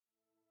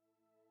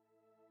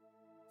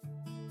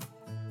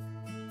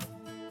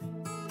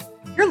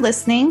You're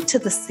listening to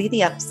the See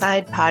the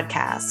Upside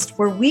podcast,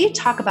 where we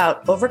talk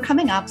about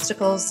overcoming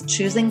obstacles,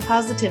 choosing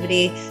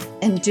positivity,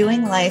 and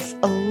doing life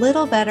a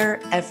little better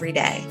every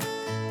day.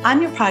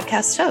 I'm your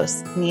podcast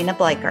host, Nina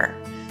Bleicher.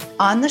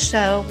 On the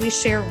show, we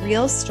share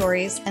real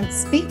stories and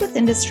speak with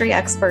industry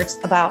experts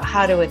about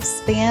how to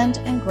expand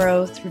and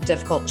grow through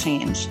difficult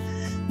change.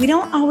 We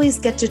don't always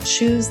get to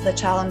choose the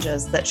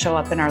challenges that show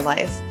up in our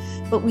life,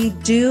 but we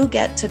do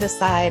get to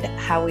decide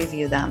how we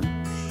view them.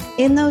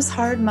 In those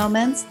hard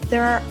moments,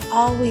 there are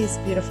always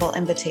beautiful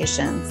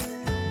invitations.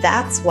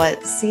 That's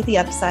what See the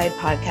Upside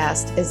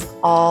podcast is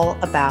all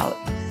about.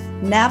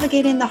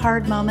 Navigating the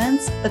hard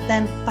moments, but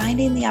then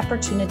finding the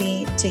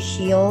opportunity to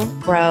heal,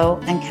 grow,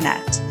 and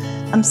connect.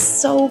 I'm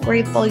so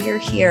grateful you're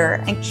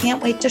here and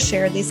can't wait to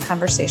share these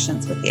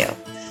conversations with you.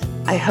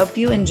 I hope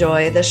you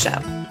enjoy the show.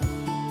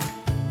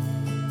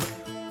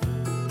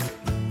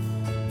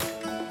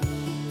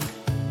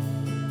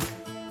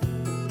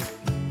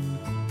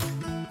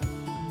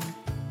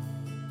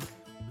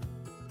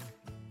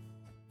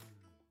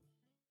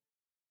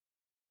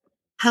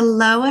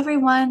 Hello,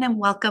 everyone, and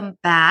welcome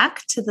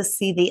back to the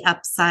See the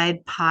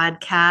Upside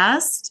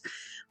podcast.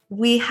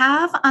 We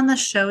have on the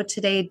show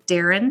today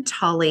Darrin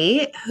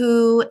Tulley,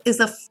 who is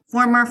a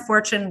former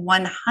Fortune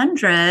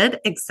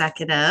 100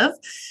 executive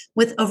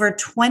with over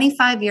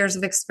 25 years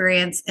of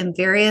experience in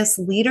various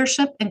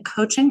leadership and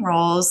coaching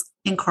roles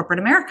in corporate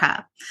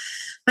America.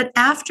 But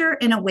after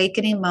an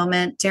awakening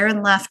moment,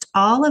 Darrin left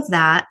all of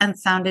that and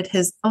founded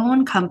his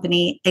own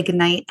company,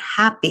 Ignite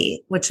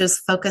Happy, which is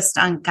focused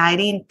on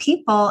guiding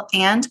people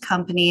and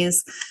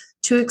companies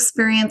to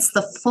experience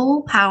the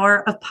full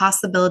power of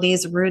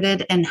possibilities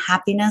rooted in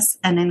happiness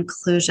and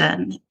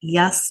inclusion.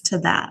 Yes to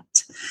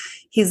that.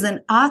 He's an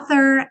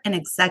author, an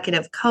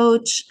executive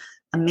coach,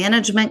 a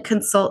management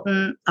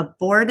consultant, a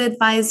board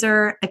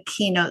advisor, a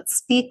keynote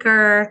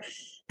speaker,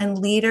 and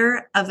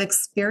leader of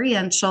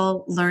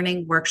experiential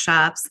learning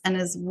workshops. And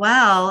as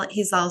well,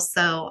 he's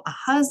also a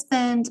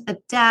husband, a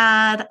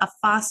dad, a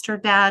foster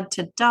dad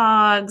to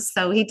dogs.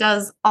 So he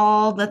does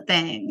all the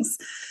things.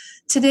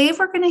 Today,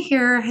 we're going to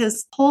hear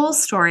his whole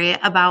story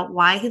about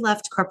why he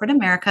left corporate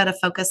America to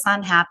focus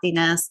on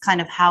happiness,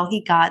 kind of how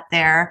he got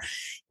there,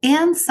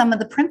 and some of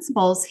the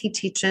principles he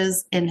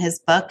teaches in his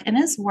book and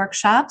his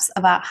workshops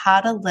about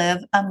how to live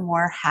a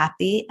more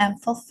happy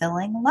and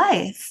fulfilling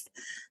life.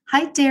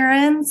 Hi,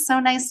 Darrin.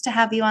 So nice to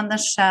have you on the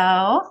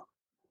show.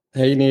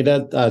 Hey,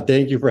 Nina.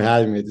 Thank you for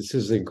having me. This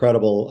is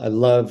incredible. I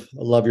love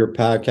your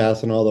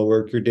podcast and all the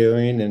work you're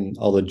doing and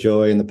all the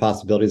joy and the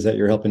possibilities that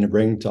you're helping to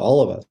bring to all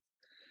of us.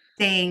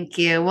 Thank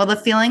you. Well, the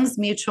feeling's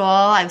mutual.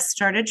 I've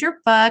started your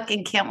book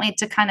and can't wait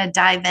to kind of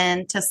dive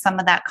into some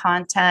of that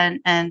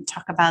content and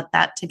talk about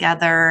that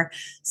together,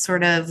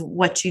 sort of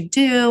what you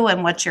do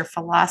and what your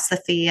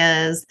philosophy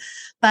is.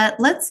 But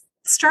let's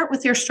start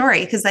with your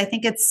story, because I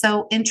think it's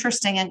so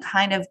interesting and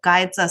kind of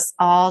guides us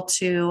all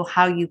to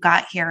how you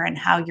got here and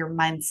how your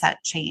mindset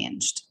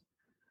changed.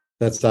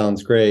 That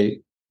sounds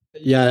great.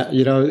 Yeah,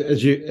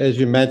 as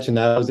you mentioned,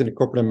 I was in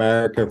corporate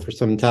America for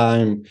some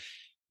time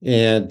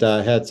and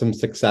had some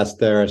success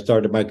there. I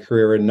started my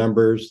career in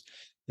numbers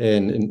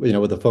and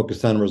with a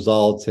focus on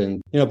results.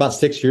 And about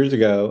 6 years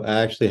ago, I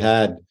actually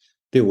had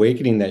the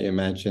awakening that you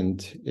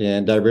mentioned,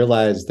 and I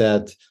realized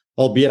that,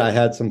 albeit I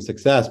had some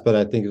success, but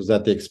I think it was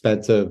at the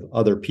expense of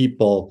other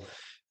people,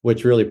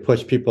 which really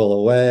pushed people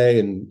away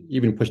and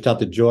even pushed out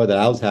the joy that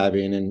I was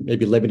having and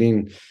maybe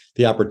limiting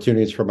the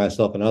opportunities for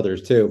myself and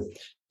others too.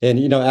 And,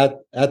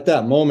 at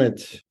that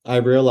moment, I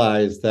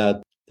realized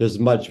that there's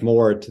much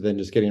more to than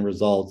just getting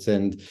results.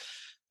 And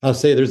I'll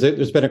say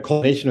there's been a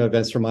culmination of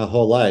events for my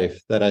whole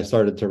life that I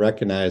started to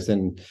recognize.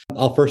 And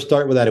I'll first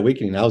start with that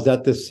awakening. I was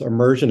at this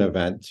immersion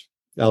event.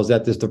 I was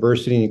at this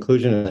diversity and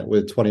inclusion event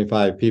with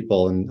 25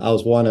 people, and I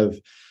was one of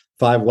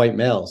 5 white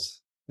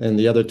males, and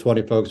the other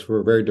 20 folks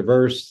were very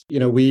diverse.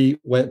 We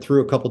went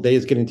through a couple of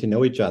days getting to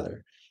know each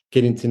other,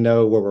 getting to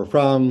know where we're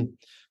from,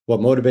 what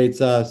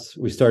motivates us.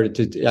 We started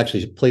to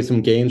actually play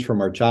some games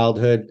from our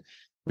childhood.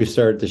 We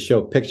started to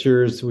show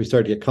pictures. We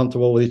started to get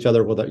comfortable with each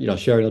other, with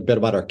sharing a bit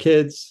about our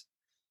kids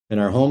and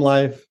our home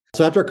life.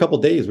 So after a couple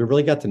of days, we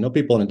really got to know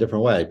people in a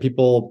different way.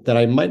 People that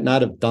I might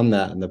not have done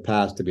that in the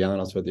past, to be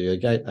honest with you.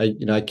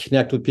 I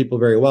connect with people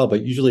very well,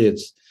 but usually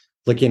it's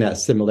looking at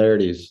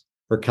similarities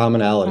or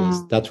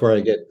commonalities. That's where I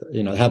get,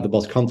 have the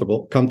most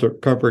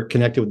comfort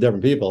connected with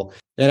different people.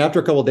 And after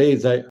a couple of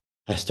days, I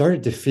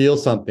started to feel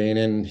something.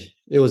 And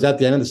it was at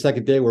the end of the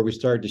second day where we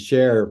started to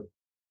share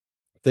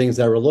things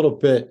that were a little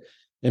bit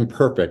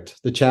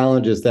imperfect, the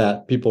challenges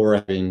that people were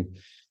having,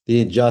 the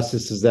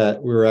injustices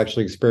that we were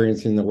actually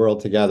experiencing in the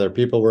world together.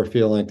 People were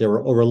feeling like they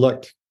were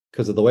overlooked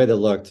because of the way they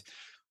looked,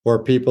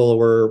 or people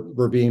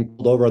were being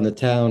pulled over in the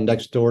town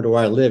next door to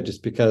where I lived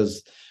just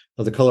because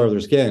of the color of their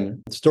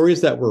skin.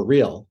 Stories that were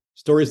real,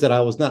 stories that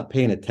I was not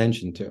paying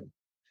attention to.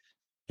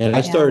 And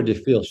I started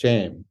to feel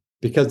shame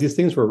because these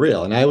things were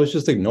real and I was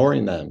just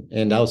ignoring them.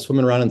 And I was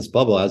swimming around in this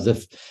bubble as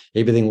if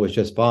everything was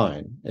just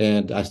fine.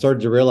 And I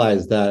started to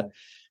realize that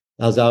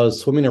as I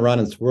was swimming around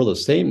in this world of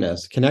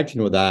sameness,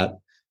 connecting with that,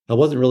 I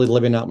wasn't really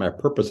living out my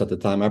purpose at the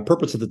time. My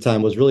purpose at the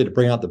time was really to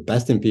bring out the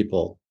best in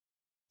people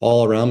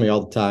all around me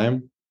all the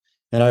time.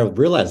 And I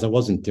realized I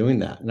wasn't doing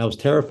that. And I was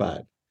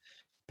terrified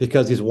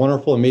because these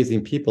wonderful,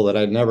 amazing people that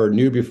I never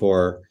knew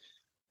before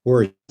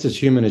were just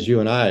as human as you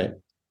and I.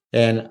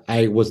 And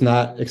I was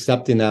not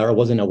accepting that or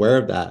wasn't aware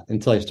of that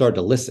until I started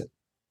to listen.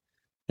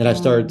 And I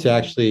started to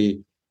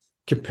actually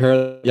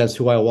compare against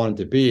who I wanted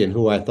to be and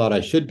who I thought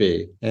I should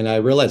be. And I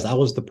realized I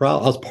was the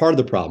problem. I was part of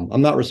the problem.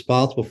 I'm not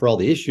responsible for all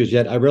the issues,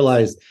 yet I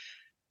realized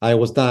I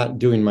was not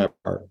doing my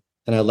part.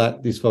 And I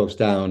let these folks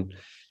down.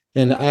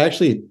 And I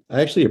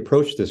actually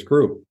approached this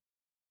group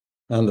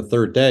on the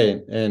third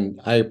day. And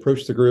I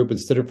approached the group and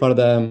stood in front of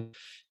them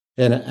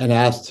and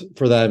asked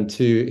for them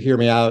to hear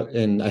me out.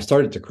 And I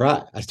started to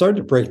cry. I started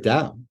to break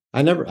down.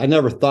 I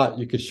never thought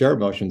you could share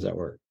emotions at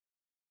work.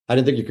 I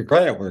didn't think you could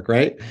cry at work,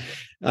 right?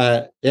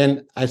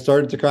 And I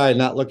started to cry,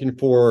 not looking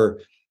for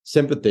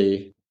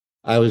sympathy.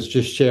 I was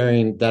just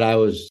sharing that I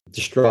was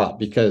distraught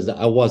because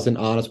I wasn't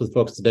honest with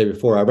folks the day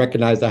before. I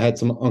recognized I had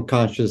some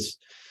unconscious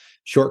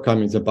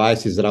shortcomings and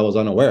biases that I was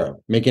unaware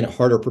of, making it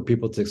harder for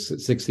people to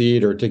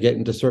succeed or to get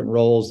into certain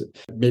roles,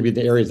 maybe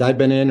the areas I've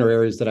been in or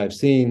areas that I've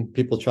seen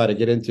people try to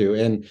get into.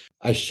 And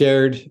I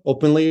shared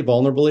openly,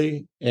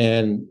 vulnerably.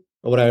 And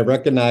what I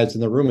recognized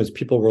in the room is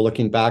people were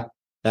looking back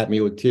at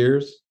me with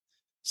tears,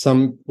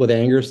 some with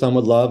anger, some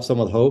with love, some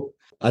with hope.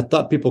 I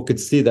thought people could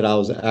see that I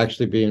was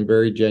actually being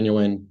very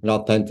genuine and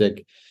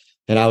authentic,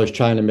 and I was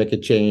trying to make a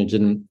change.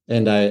 And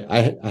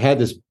I had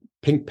this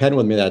pink pen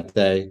with me that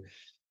day.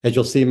 As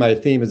you'll see, my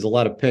theme is a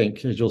lot of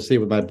pink, as you'll see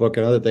with my book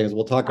and other things.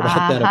 We'll talk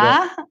about that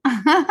a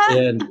bit.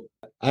 And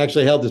I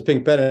actually held this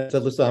pink pen and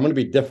said, listen, I'm going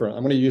to be different.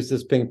 I'm going to use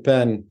this pink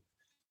pen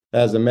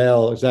as a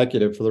male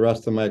executive for the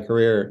rest of my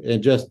career.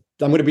 And I'm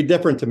going to be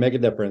different to make a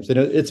difference. And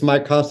it's my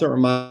constant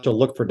reminder to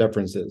look for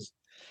differences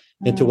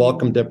and to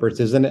welcome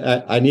differences. And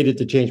I needed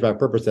to change my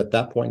purpose at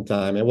that point in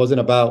time. It wasn't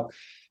about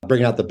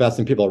bringing out the best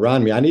in people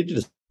around me. I needed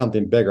to see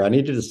something bigger. I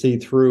needed to see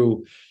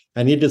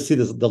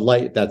the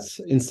light that's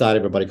inside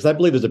everybody, because I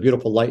believe there's a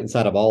beautiful light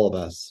inside of all of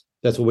us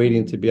that's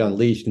waiting to be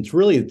unleashed.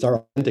 It's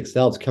our authentic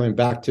selves coming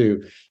back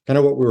to kind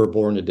of what we were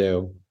born to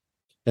do.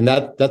 And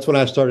that's when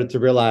I started to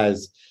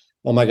realize,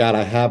 oh my God,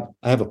 I have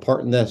a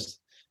part in this.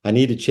 I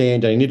need to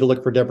change. I need to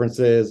look for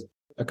differences.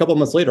 A couple of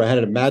months later, I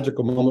had a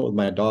magical moment with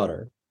my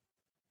daughter.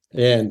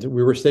 And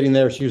we were sitting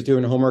there. She was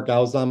doing homework. I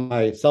was on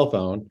my cell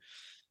phone.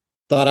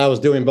 Thought I was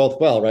doing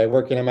both well, right?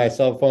 Working on my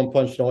cell phone,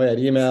 punching away at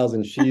emails,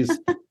 and she's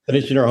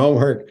finishing her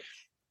homework.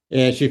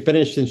 And she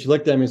finished and she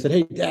looked at me and said,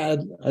 "Hey,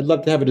 Dad, I'd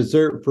love to have a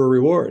dessert for a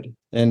reward."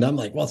 And I'm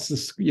like, "Well,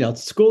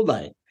 it's school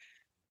night.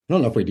 I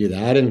don't know if we do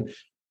that." And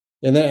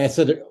then I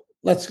said,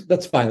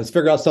 "That's fine. Let's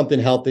figure out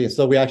something healthy." And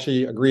so we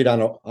actually agreed on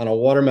a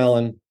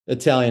watermelon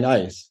Italian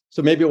ice.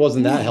 So maybe it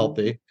wasn't that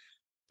healthy,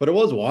 but it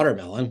was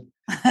watermelon.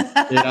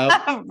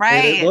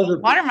 Right.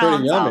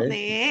 Watermelon's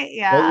healthy.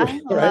 Yeah,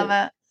 right? I love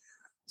it.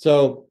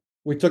 So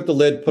we took the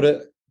lid, put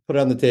it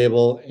on the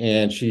table,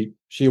 and she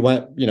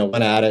went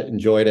at it,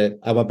 enjoyed it.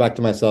 I went back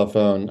to my cell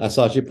phone. I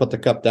saw she put the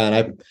cup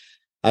down.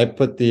 I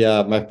put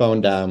my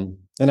phone down,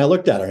 and I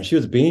looked at her, and she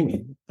was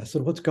beaming. I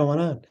said, "What's going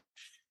on?"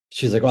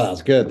 She's like, "Well, that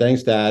was good.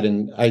 Thanks, Dad."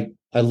 And I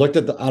looked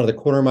out of the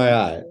corner of my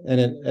eye, and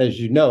as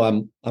you know,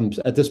 I'm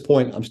at this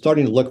point, I'm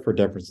starting to look for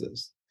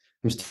differences.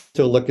 I'm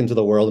still looking to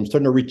the world. I'm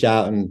starting to reach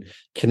out and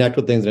connect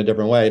with things in a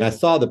different way. And I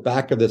saw the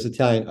back of this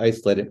Italian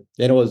ice lid, and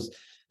it was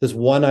this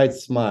one-eyed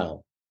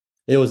smile.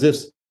 It was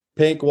this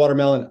pink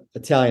watermelon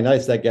Italian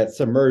ice that gets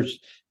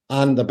submerged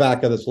on the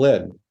back of this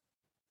lid.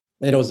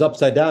 And it was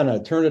upside down. And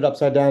I turned it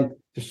upside down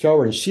to show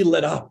her, and she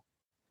lit up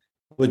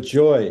with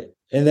joy.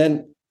 And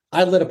then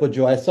I lit up with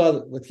joy. I saw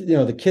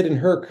the kid in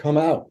her come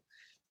out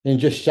and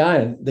just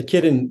shine. The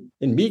kid in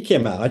me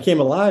came out. I came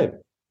alive.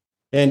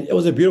 And it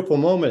was a beautiful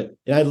moment.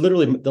 And I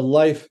literally, the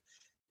life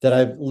that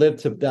I've lived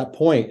to that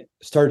point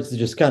started to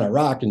just kind of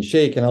rock and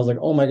shake. And I was like,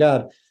 oh my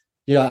God,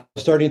 I'm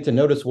starting to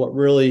notice what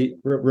really,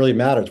 really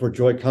matters, where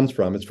joy comes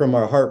from. It's from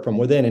our heart, from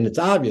within. And it's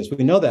obvious.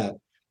 We know that.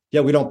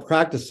 Yet we don't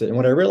practice it. And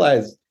when I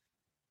realized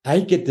I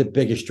get the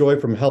biggest joy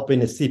from helping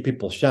to see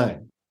people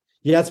shine.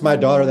 Yeah, it's my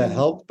daughter that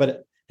helped, but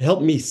it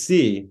helped me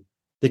see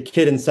the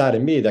kid inside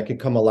of me that can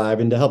come alive,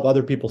 and to help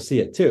other people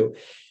see it too.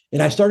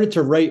 And I started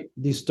to write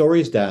these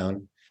stories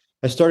down.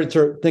 I started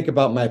to think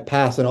about my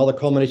past and all the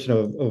culmination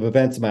of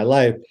events in my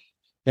life.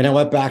 And I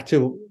went back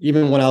to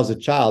even when I was a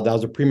child. I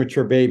was a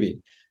premature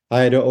baby. I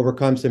had to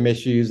overcome some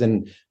issues,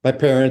 and my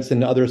parents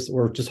and others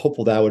were just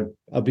hopeful that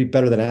I'd be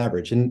better than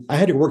average. And I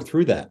had to work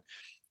through that.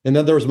 And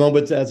then there was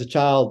moments as a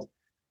child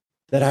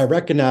that I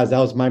recognized I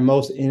was my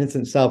most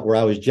innocent self, where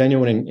I was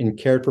genuine and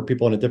cared for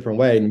people in a different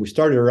way. And we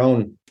started our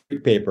own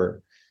street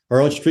paper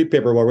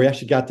where we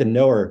actually got to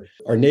know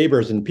our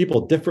neighbors and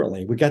people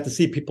differently. We got to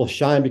see people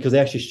shine because they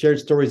actually shared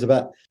stories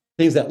about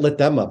things that lit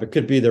them up. It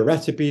could be their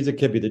recipes. It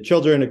could be the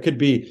children. It could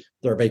be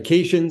their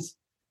vacations.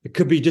 It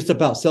could be just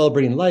about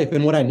celebrating life.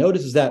 And what I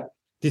noticed is that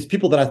these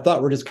people that I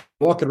thought were just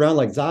walking around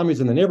like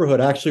zombies in the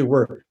neighborhood actually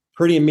were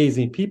pretty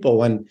amazing people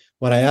when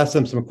I asked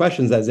them some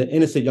questions as an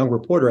innocent young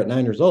reporter at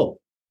 9 years old.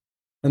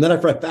 And then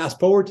if I fast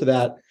forward to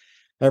that,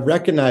 I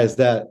recognized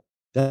that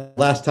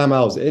last time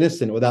I was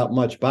innocent without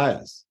much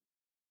bias.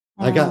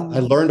 I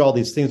learned all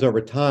these things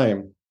over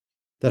time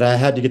that I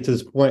had to get to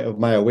this point of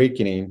my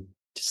awakening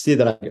to see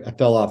that I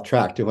fell off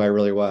track to who I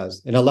really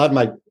was, and allowed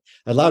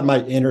my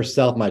inner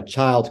self, my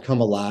child, come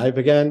alive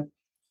again.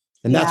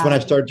 And that's when I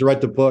started to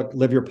write the book,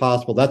 Live Your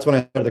Possible. That's when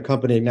I started the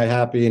company, Ignite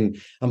Happy.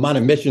 And I'm on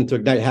a mission to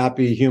ignite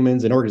happy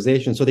humans and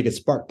organizations so they could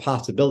spark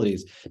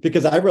possibilities.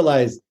 Because I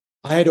realized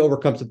I had to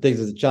overcome some things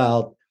as a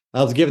child.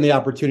 I was given the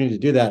opportunity to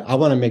do that. I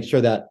want to make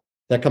sure that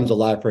that comes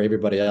alive for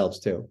everybody else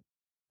too.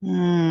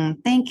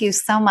 Thank you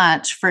so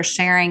much for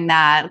sharing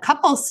that. A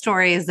couple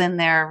stories in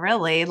there,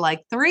 really,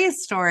 like 3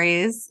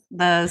 stories.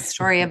 The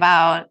story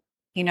about,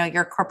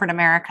 your corporate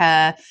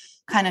America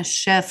kind of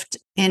shift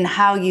in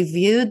how you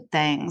viewed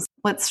things.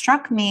 What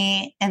struck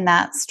me in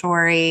that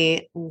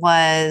story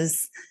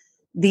was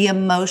the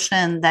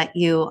emotion that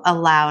you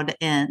allowed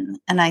in.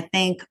 And I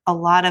think a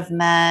lot of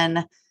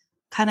men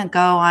kind of go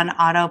on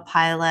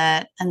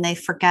autopilot and they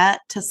forget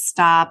to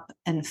stop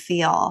and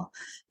feel.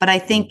 But I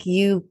think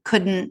you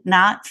couldn't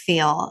not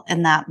feel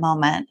in that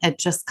moment. It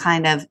just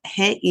kind of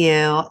hit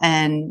you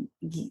and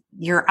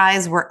your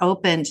eyes were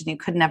opened and you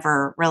could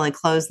never really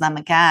close them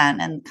again.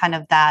 And kind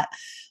of that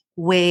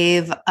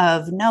wave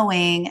of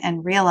knowing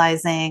and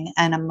realizing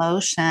and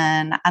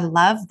emotion. I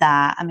love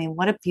that. I mean,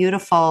 what a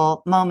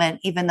beautiful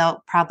moment, even though it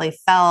probably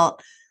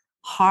felt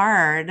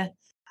hard.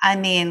 I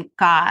mean,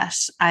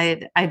 gosh,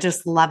 I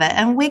just love it.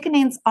 And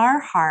awakenings are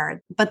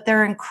hard, but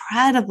they're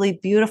incredibly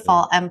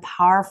beautiful and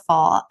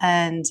powerful.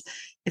 And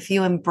if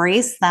you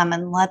embrace them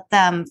and let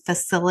them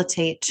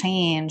facilitate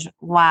change,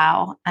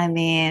 wow. I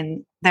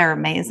mean, they're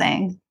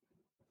amazing.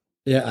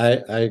 Yeah,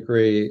 I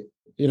agree.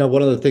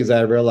 One of the things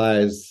I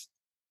realized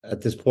at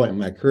this point in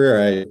my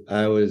career,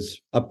 I was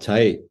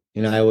uptight.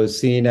 I was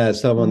seen as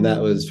someone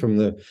that was from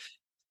the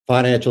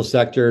financial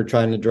sector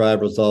trying to drive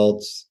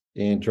results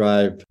and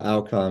drive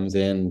outcomes.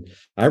 And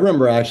I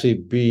remember actually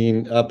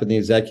being up in the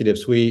executive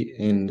suite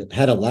and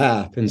had a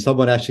laugh. And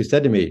someone actually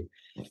said to me,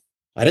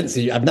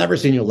 I've never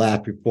seen you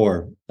laugh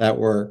before at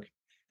work.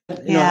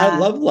 I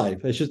love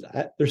life. It's just,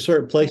 there's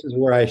certain places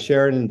where I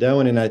share it and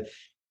don't. And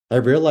I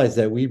realized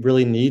that we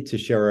really need to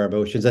share our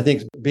emotions. I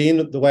think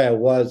being the way I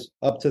was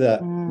up to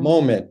that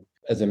moment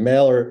as a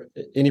male or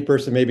any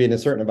person, maybe in a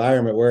certain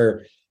environment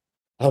where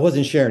I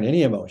wasn't sharing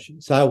any emotion.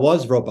 So I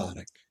was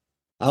robotic.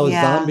 I was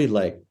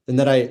zombie-like. And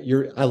then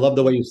I love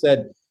the way you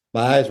said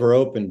my eyes were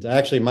opened.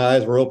 Actually, my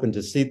eyes were open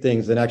to see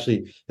things, and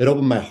actually it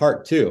opened my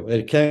heart too.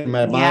 It connected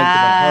my mind to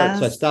my heart.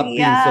 So I stopped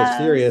being so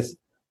serious,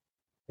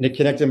 and it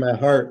connected my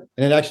heart,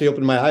 and it actually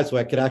opened my eyes so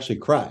I could actually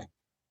cry.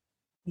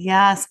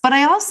 Yes. But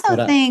I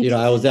also think,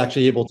 I was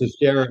actually able to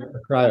share a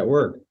cry at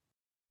work.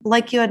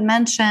 Like you had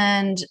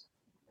mentioned,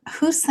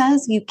 who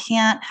says you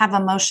can't have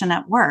emotion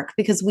at work?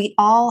 Because we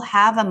all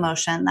have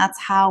emotion. That's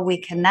how we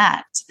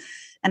connect.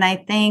 And I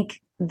think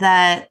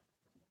that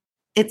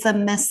it's a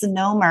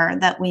misnomer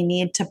that we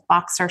need to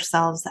box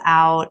ourselves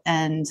out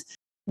and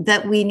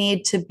that we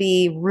need to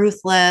be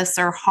ruthless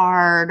or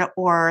hard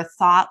or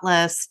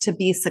thoughtless to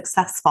be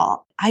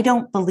successful. I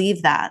don't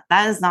believe that.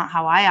 That is not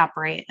how I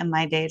operate in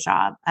my day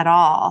job at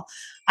all.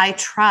 I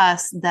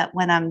trust that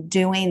when I'm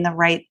doing the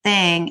right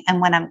thing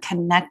and when I'm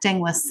connecting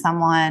with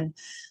someone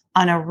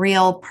on a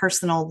real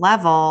personal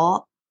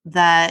level,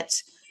 that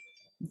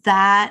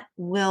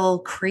will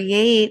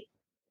create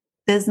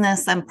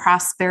business and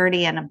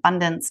prosperity and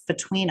abundance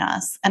between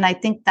us. And I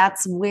think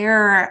that's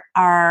where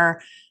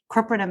our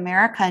corporate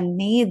America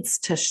needs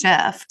to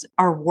shift.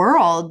 Our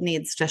world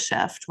needs to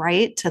shift,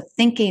 right? To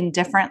thinking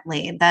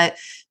differently, that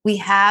we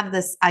have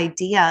this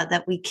idea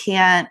that we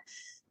can't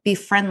be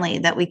friendly,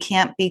 that we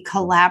can't be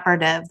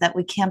collaborative, that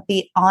we can't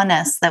be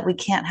honest, that we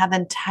can't have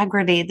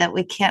integrity, that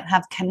we can't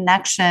have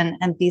connection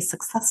and be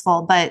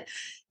successful. But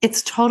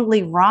it's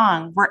totally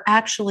wrong. We're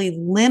actually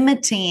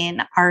limiting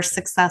our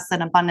success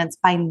and abundance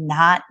by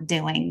not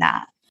doing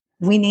that.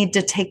 We need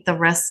to take the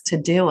risk to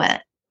do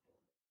it.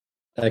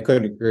 I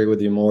couldn't agree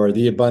with you more.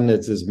 The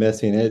abundance is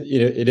missing.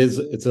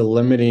 It's a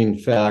limiting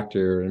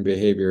factor in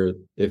behavior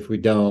if we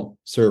don't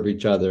serve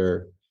each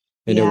other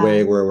in a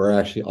way where we're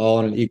actually all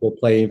on an equal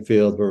playing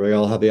field, where we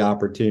all have the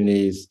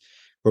opportunities,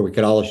 where we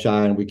could all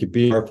shine, we could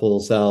be our full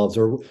selves,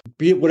 or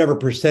be whatever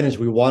percentage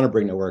we want to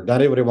bring to work.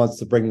 Not everybody wants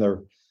to bring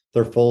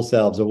their full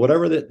selves, or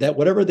whatever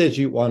whatever it is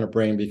you want to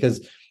bring.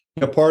 Because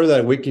part of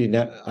that wiki,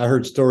 I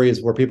heard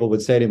stories where people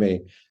would say to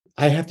me,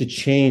 I have to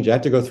change. I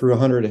have to go through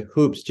 100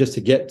 hoops just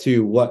to get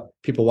to what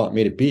people want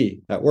me to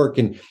be at work.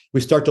 And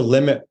we start to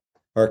limit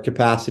our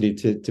capacity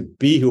to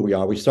be who we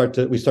are. We start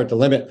to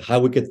limit how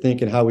we could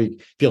think and how we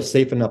feel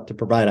safe enough to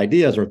provide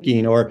ideas or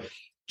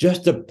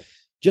just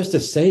to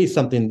say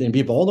something and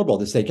be vulnerable,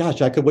 to say,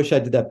 gosh, I could wish I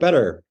did that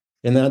better.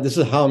 And then this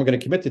is how I'm going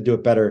to commit to do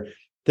it better.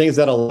 Things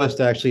that allow us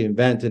to actually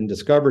invent and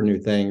discover new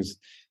things.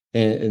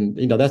 And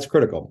that's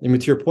critical. I mean,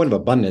 to your point of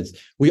abundance,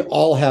 we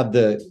all have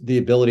the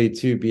ability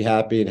to be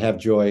happy and have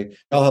joy. We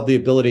all have the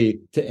ability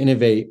to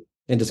innovate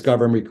and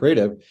discover and be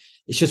creative.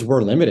 It's just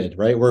we're limited,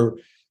 right?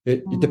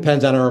 It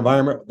depends on our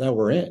environment that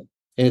we're in.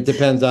 And it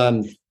depends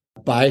on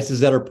biases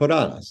that are put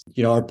on us,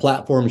 our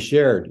platform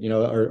shared,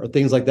 or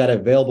things like that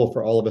available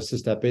for all of us to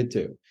step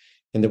into.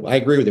 And I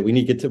agree with it. We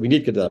need to get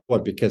to that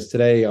point, because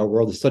today our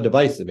world is so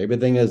divisive.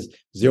 Everything is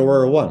 0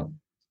 or 1.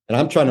 And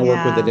I'm trying to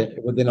work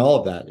within all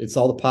of that. It's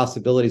all the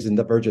possibilities and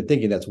divergent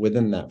thinking that's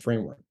within that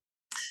framework.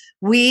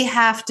 We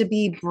have to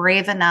be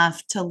brave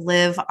enough to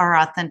live our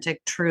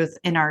authentic truth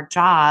in our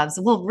jobs.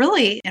 Well,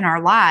 really in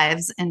our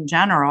lives in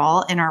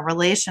general, in our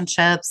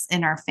relationships,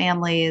 in our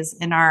families,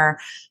 in our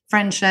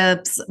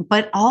friendships,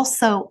 but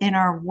also in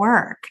our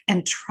work,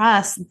 and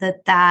trust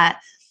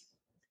that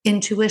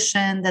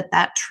intuition,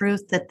 that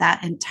truth,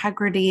 that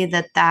integrity,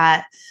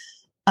 that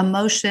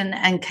emotion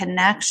and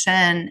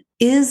connection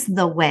is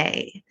the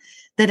way,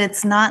 that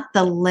it's not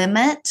the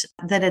limit,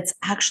 that it's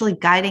actually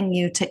guiding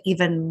you to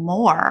even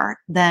more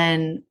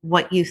than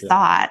what you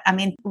thought. I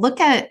mean, look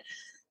at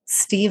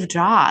Steve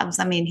Jobs.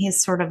 I mean,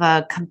 he's sort of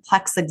a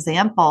complex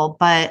example,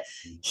 but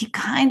he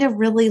kind of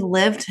really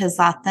lived his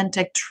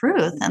authentic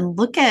truth. And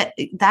look at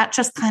that,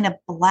 just kind of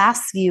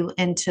blasts you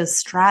into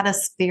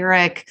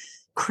stratospheric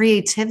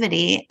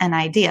creativity and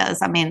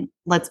ideas. I mean,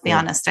 let's be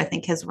honest, I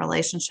think his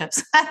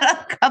relationships had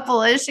a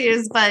couple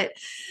issues, but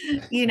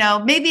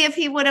maybe if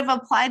he would have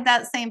applied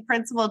that same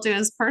principle to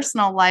his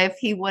personal life,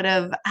 he would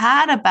have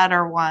had a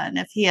better one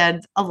if he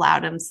had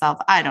allowed himself.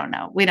 I don't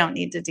know. We don't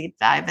need to deep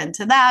dive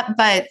into that.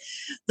 But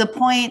the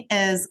point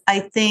is, I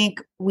think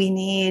we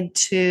need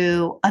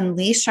to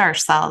unleash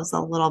ourselves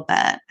a little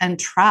bit and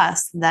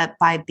trust that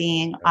by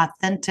being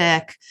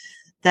authentic,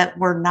 that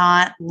we're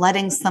not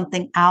letting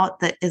something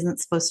out that isn't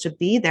supposed to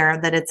be there,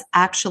 that it's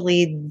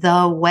actually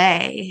the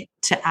way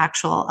to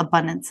actual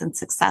abundance and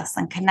success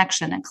and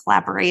connection and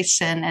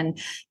collaboration and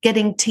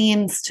getting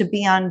teams to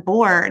be on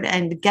board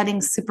and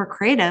getting super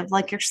creative.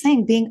 Like you're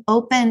saying, being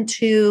open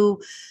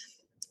to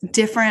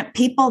different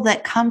people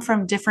that come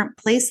from different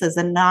places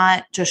and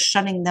not just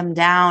shutting them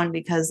down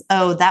because,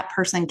 oh, that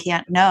person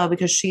can't know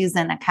because she's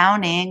in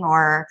accounting,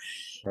 or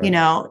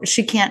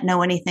she can't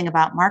know anything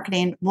about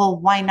marketing. Well,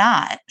 why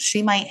not?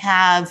 She might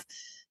have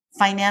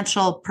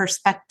financial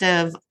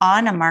perspective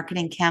on a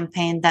marketing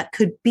campaign that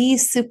could be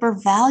super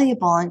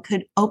valuable and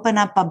could open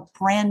up a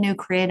brand new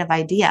creative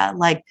idea.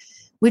 Like,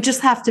 we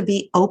just have to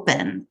be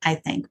open, I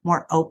think,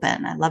 more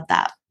open. I love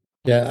that.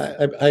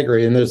 Yeah, I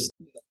agree. And there's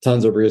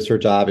tons of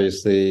research,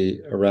 obviously,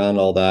 around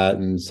all that.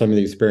 And some of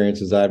the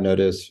experiences I've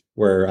noticed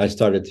where I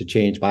started to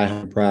change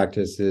my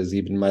practices,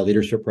 even my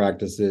leadership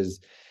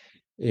practices.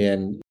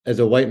 And as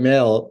a white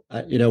male,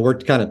 we're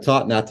kind of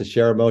taught not to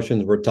share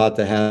emotions. We're taught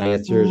to have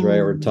answers, right?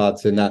 We're taught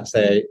to not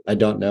say, I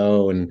don't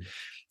know, and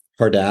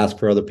hard to ask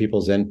for other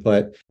people's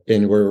input.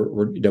 And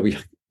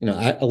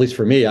at least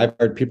for me, I've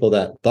heard people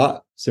that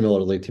thought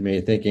similarly to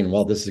me, thinking,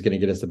 well, this is going to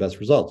get us the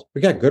best results.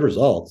 We got good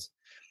results.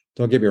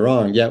 Don't get me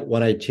wrong. Yet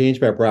when I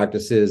changed my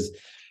practices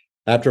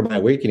after my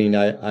awakening,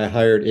 I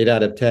hired 8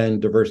 out of 10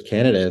 diverse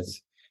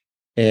candidates.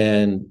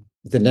 And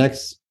the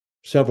next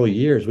several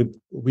years,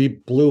 we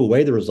blew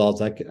away the results.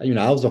 I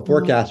was a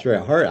forecaster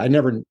at heart. I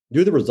never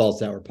knew the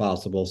results that were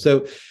possible. So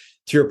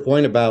to your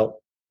point about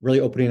really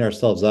opening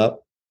ourselves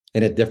up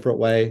in a different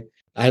way,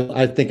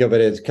 I think of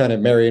it as kind of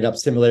marrying up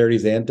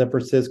similarities and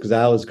differences, because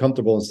I was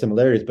comfortable in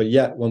similarities. But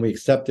yet when we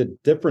accepted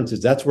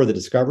differences, that's where the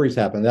discoveries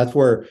happen. That's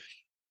where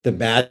the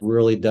magic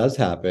really does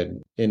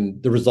happen.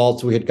 And the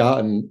results we had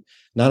gotten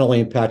not only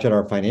impacted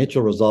our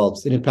financial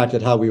results, it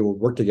impacted how we would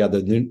work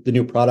together, the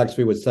new products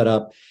we would set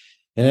up.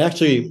 And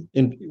actually,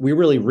 we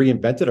really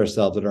reinvented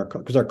ourselves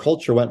because our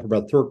culture went from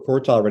a third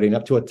quartile rating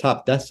up to a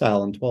top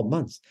decile in 12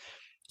 months.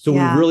 So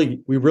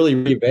we really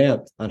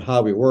revamped on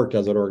how we worked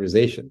as an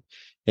organization.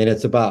 And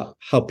it's about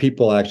how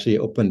people actually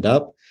opened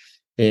up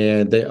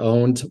and they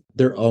owned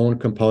their own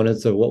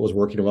components of what was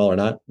working well or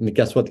not. And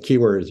guess what? The key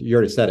word is, you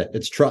already said it,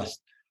 it's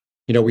trust.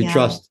 We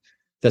trust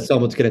that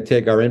someone's going to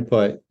take our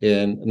input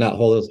and not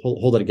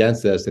hold it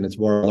against us. And it's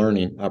more a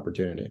learning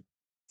opportunity,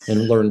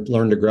 and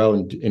learn to grow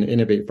and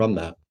innovate from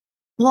that.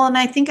 Well, and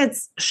I think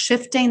it's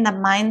shifting the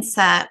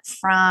mindset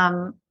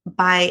from,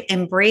 by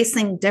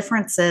embracing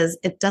differences,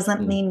 it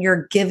doesn't mean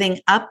you're giving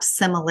up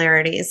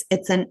similarities.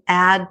 It's an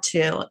add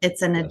to,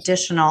 it's an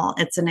additional,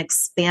 it's an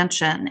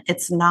expansion.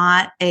 It's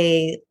not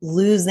a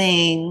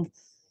losing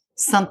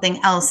something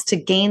else to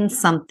gain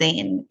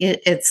something.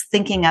 It's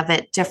thinking of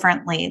it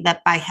differently,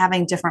 that by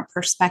having different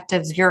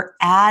perspectives, you're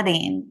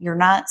adding, you're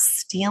not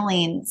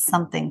stealing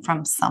something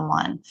from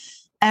someone.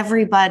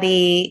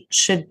 Everybody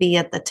should be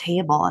at the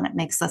table, and it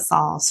makes us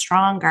all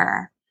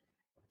stronger.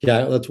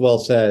 Yeah, that's well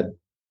said.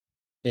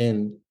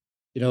 And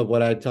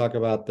when I talk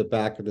about the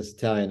back of this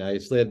Italian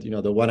ice lid,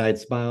 the one-eyed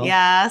smile.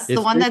 Yes,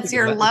 the one that's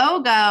your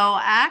logo,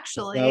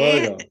 actually.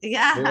 Logo.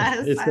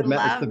 Yes, I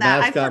love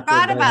that. I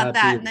forgot about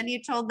that. And then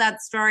you told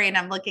that story, and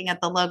I'm looking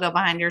at the logo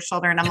behind your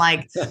shoulder, and I'm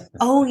like,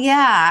 oh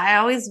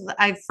yeah,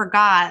 I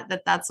forgot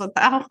that that's what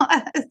that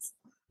was.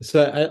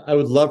 So I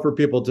would love for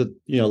people to,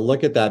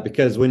 look at that,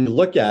 because when you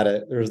look at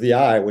it, there's the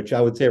eye, which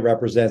I would say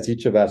represents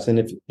each of us.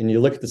 And you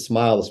look at the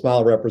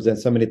smile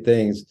represents so many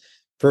things.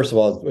 First of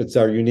all, it's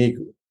our unique.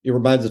 It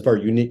reminds us of our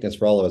uniqueness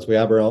for all of us. We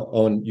have our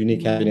own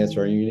unique happiness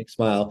or a unique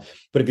smile.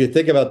 But if you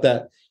think about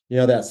that,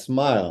 that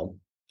smile.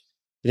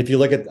 And if you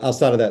look at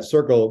outside of that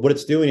circle, what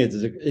it's doing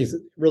is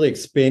really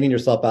expanding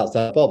yourself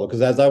outside the bubble.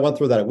 Because as I went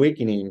through that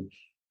awakening,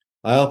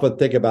 I often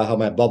think about how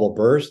my bubble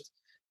burst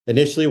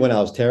initially when I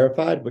was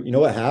terrified, but you know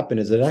what happened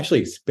is it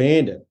actually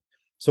expanded.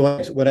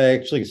 So when I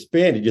actually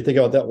expanded, you think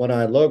about that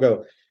one-eyed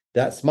logo,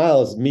 that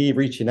smile is me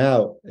reaching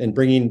out and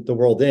bringing the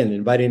world in,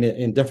 inviting it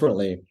in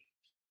differently.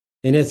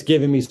 And it's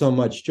given me so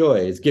much joy.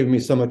 It's given me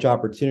so much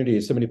opportunity,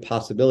 so many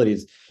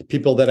possibilities,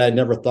 people that I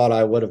never thought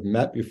I would have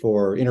met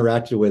before,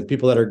 interacted with,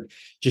 people that are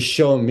just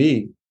showing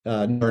me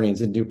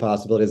learnings and new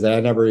possibilities that I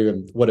never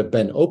even would have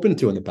been open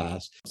to in the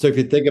past. So if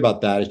you think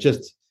about that,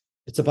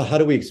 it's about how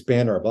do we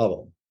expand our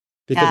bubble?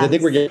 Because I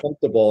think we're getting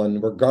comfortable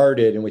and we're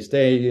guarded and we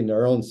stay in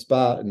our own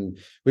spot. And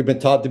we've been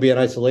taught to be in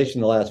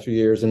isolation the last few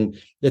years.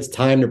 And it's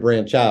time to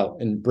branch out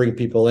and bring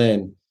people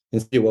in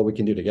and see what we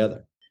can do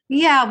together.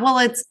 Yeah, well,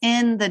 it's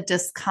in the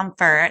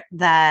discomfort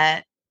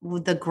that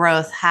the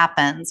growth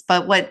happens.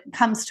 But what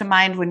comes to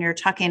mind when you're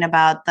talking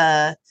about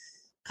the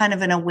kind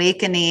of an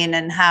awakening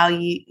and how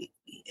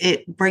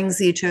it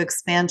brings you to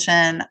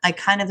expansion, I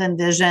kind of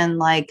envision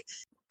like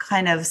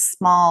kind of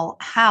small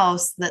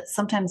house that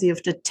sometimes you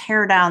have to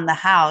tear down the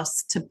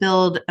house to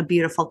build a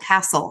beautiful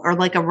castle, or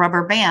like a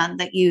rubber band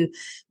that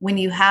when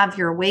you have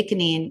your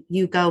awakening,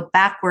 you go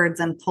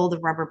backwards and pull the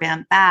rubber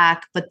band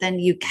back, but then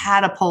you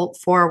catapult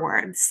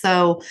forward.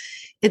 So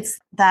it's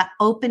that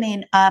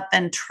opening up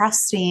and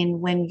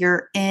trusting when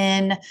you're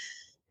in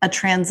a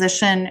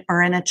transition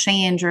or in a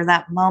change, or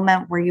that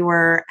moment where you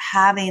were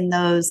having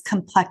those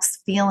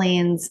complex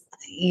feelings,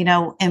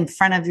 in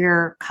front of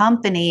your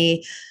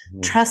company,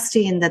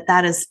 trusting that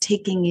that is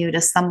taking you to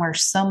somewhere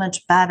so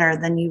much better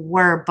than you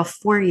were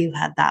before you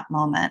had that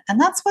moment. And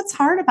that's what's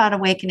hard about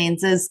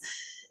awakenings is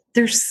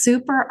they're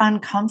super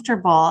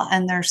uncomfortable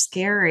and they're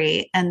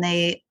scary, and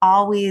they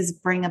always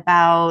bring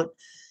about,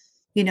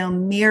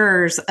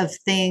 mirrors of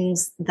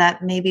things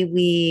that maybe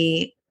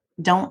we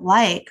don't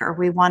like or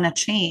we want to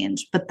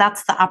change. But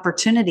that's the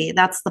opportunity,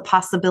 that's the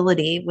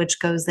possibility, which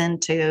goes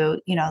into,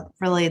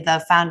 really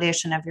the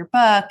foundation of your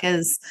book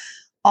is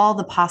all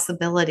the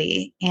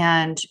possibility.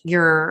 And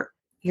your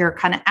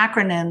kind of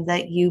acronym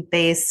that you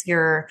base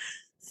your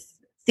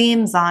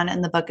themes on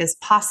in the book is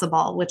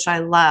possible, which I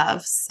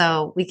love.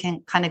 So we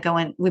can kind of go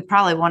in, we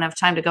probably won't have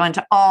time to go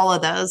into all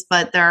of those,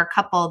 but there are a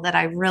couple that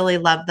I really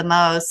love the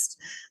most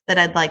that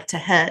I'd like to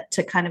hit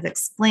to kind of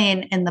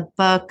explain in the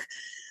book.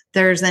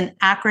 There's an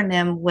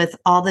acronym with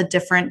all the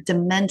different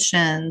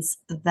dimensions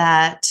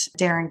that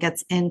Darrin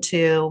gets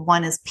into.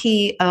 One is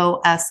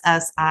POSSIBLE.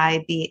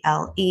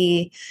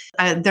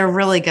 They're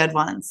really good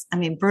ones. I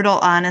mean, brutal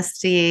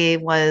honesty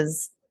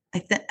was,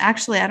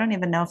 actually, I don't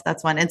even know if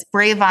that's one. It's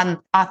brave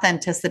on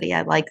authenticity.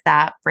 I like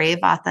that. Brave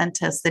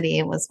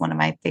authenticity was one of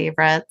my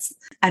favorites.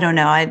 I don't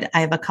know. I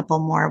have a couple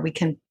more. We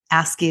can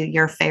ask you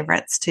your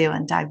favorites too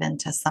and dive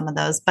into some of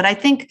those. But I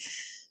think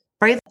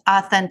brave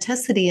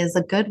authenticity is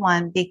a good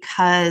one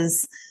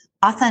because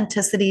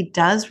authenticity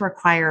does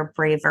require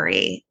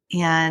bravery,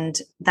 and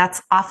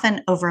that's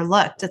often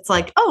overlooked. It's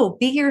like, oh,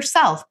 be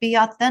yourself, be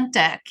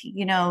authentic,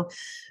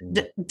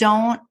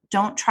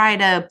 don't try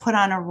to put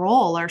on a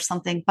role or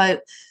something.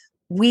 But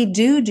we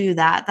do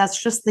that. That's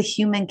just the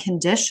human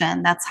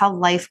condition. That's how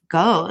life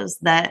goes,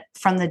 that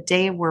from the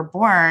day we're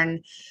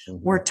born,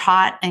 we're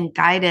taught and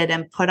guided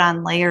and put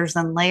on layers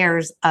and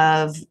layers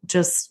of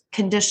just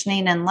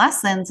conditioning and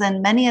lessons.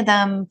 And many of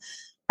them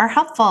are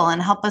helpful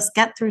and help us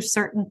get through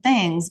certain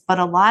things. But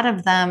a lot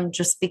of them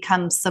just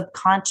become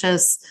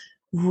subconscious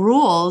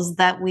rules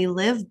that we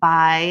live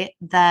by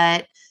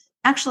that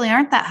actually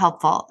aren't that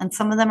helpful. And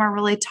some of them are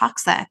really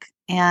toxic,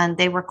 and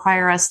they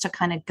require us to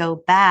kind of go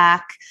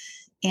back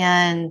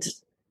and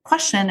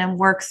question and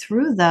work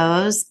through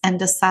those and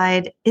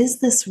decide,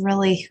 is this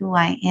really who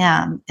I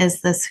am?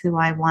 Is this who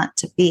I want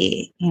to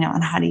be?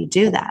 And how do you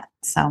do that?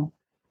 So.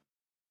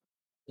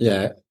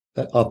 Yeah,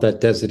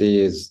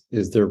 authenticity is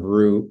the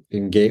root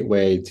and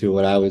gateway to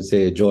what I would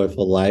say a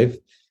joyful life,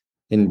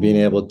 and being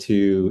able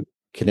to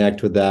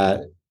connect with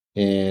that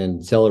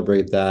and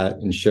celebrate that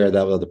and share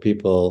that with other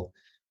people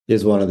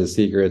is one of the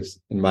secrets,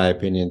 in my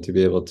opinion, to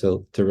be able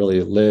to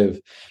really live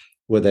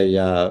with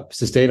a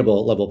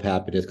sustainable level of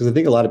happiness. Because I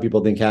think a lot of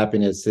people think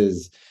happiness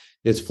is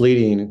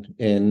fleeting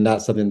and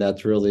not something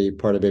that's really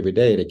part of every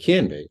day. And it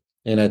can be.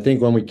 And I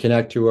think when we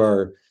connect to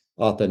our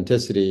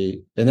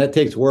authenticity, and that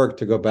takes work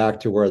to go back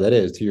to where that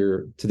is,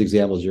 to the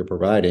examples you're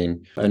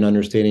providing, and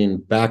understanding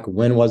back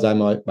when was I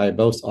my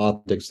most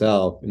authentic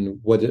self, and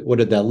what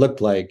did that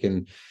look like,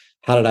 and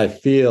how did I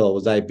feel?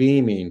 Was I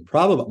beaming?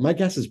 Probably, my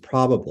guess is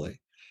probably,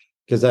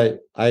 because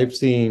I've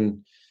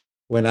seen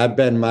when I've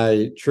been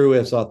my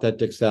truest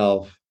authentic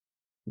self,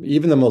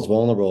 even the most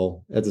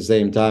vulnerable at the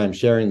same time,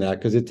 sharing that,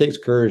 because it takes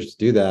courage to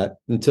do that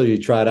until you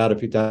try it out a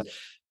few times.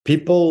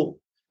 People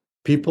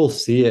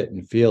see it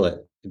and feel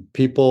it.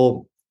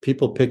 People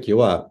pick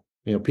you up.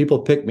 People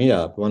pick me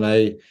up when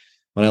I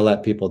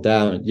let people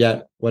down.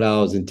 Yet when I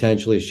was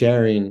intentionally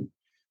sharing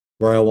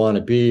where I want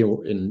to be,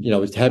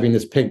 and having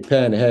this pink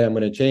pen, hey, I'm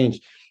going to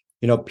change.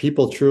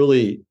 People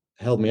truly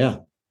held me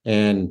up,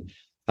 and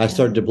I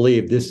started to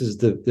believe this is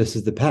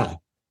the path.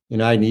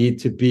 I need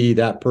to be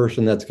that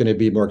person that's going to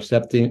be more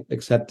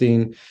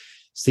accepting,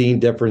 seeing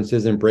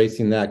differences,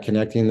 embracing that,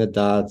 connecting the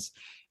dots,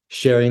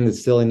 sharing the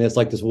silliness,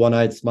 like this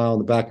one-eyed smile on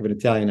the back of an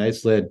Italian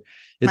ice lid.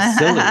 It's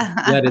silly,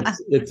 yet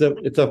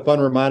it's a fun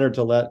reminder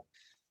to let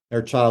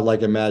our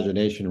childlike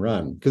imagination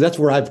run, because that's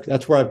where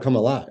I've come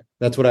alive.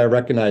 That's what I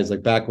recognize.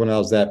 Like back when I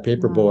was that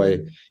paper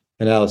boy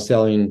and I was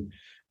selling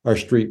our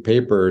street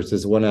papers,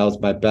 is when I was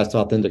my best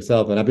authentic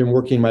self. And I've been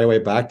working my way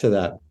back to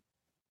that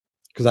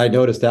because I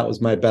noticed that was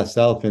my best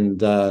self.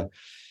 And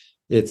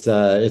it's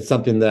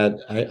something that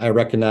I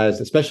recognize,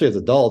 especially as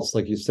adults,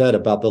 like you said,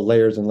 about the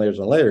layers and layers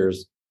and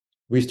layers.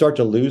 We start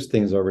to lose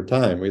things over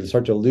time. We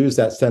start to lose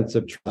that sense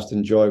of trust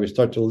and joy. We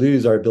start to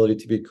lose our ability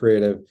to be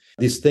creative.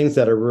 These things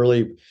that are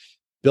really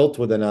built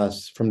within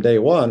us from day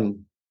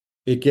one,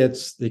 they kind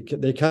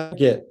of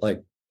get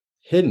like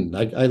hidden.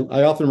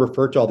 I often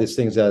refer to all these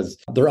things as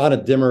they're on a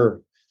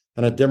dimmer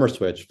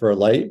switch for a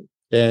light,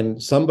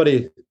 and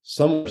somewhere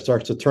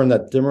starts to turn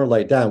that dimmer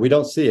light down. We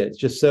don't see it. It's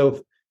just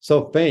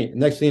so faint.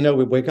 Next thing you know,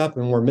 we wake up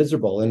and we're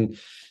miserable, and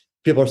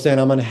people are saying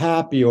I'm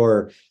unhappy,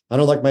 or I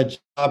don't like my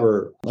job,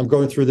 or I'm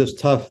going through this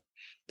tough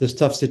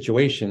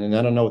situation and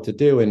I don't know what to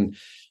do. And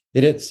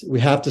we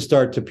have to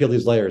start to peel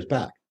these layers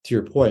back, to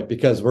your point,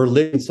 because we're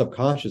living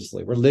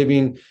subconsciously. We're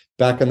living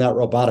back in that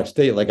robotic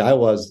state like I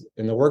was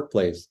in the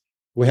workplace.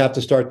 We have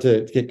to start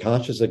to get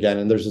conscious again.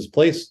 And there's this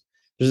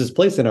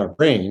place in our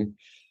brain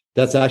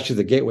that's actually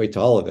the gateway to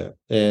all of it.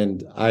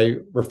 And I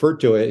refer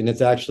to it, and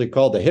it's actually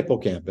called the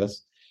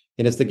hippocampus.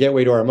 And it's the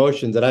gateway to our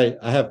emotions. And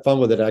I have fun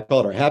with it. I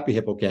call it our happy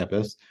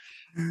hippocampus,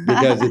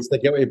 because it's the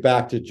gateway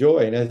back to joy.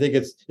 And I think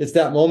it's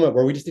that moment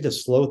where we just need to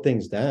slow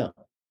things down.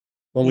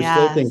 When we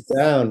slow things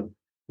down,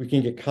 we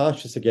can get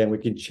conscious again. We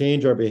can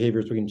change our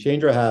behaviors. We can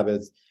change our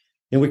habits,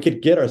 and we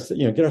could get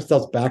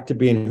ourselves back to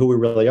being who we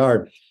really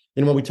are.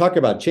 And when we talk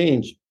about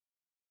change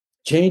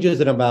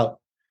isn't about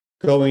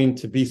going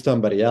to be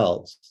somebody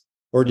else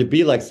or to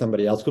be like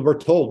somebody else, because we're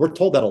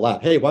told that a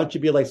lot. Hey, why don't you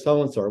be like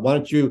so-and-so? Or why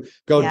don't you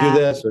go do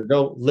this or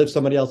go live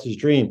somebody else's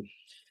dream?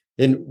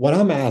 And what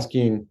I'm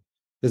asking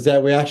is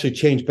that we actually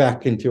change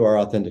back into our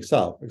authentic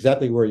self,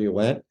 exactly where you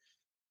went,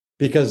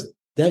 because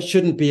that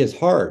shouldn't be as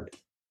hard.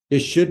 It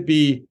should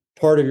be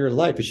part of your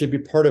life. It should be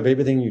part of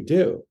everything you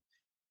do.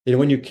 And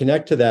when you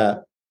connect to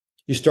that,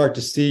 you start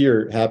to see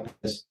your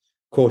happiness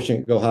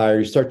quotient go higher.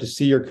 You start to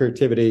see your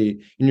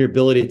creativity and your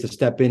ability to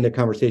step into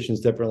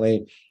conversations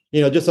differently.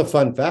 Just a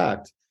fun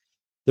fact,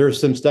 there are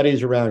some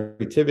studies around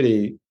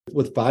creativity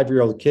with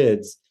 5-year-old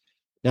kids.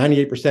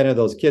 98% of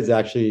those kids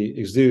actually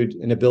exude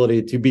an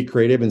ability to be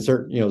creative in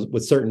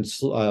certain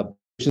solutions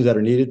that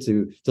are needed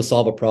to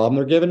solve a problem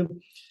they're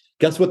given.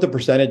 Guess what the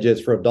percentage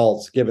is for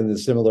adults given the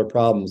similar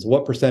problems?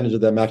 What percentage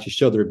of them actually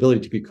show their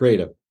ability to be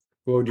creative?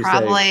 What would you say?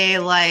 Probably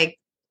like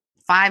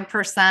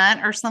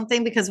 5% or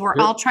something, because we're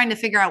all trying to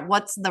figure out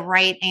what's the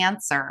right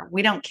answer.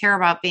 We don't care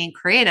about being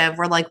creative.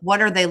 We're like,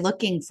 what are they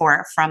looking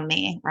for from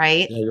me?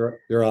 Right? Yeah,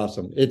 you're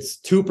awesome. It's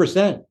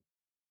 2%.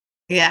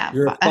 Yeah.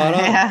 You're spot on.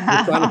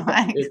 Oh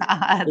my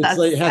God. It's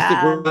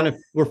like,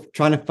 we're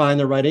trying to find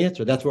the right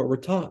answer. That's what we're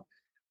taught.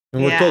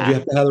 And we're told you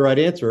have to have the right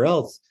answer, or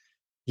else.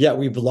 Yeah,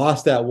 we've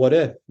lost that what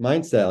if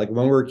mindset. Like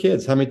when we were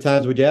kids, how many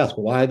times would you ask,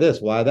 why this,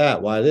 why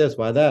that, why this,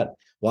 why that,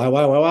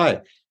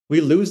 why? We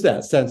lose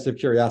that sense of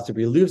curiosity.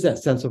 We lose that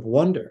sense of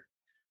wonder.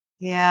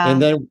 Yeah.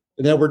 And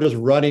then we're just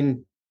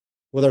running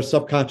with our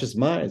subconscious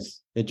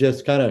minds. It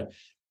just kind of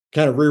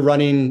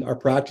rerunning our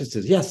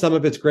practices. Yeah, some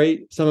of it's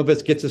great. Some of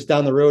it gets us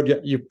down the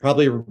road. You've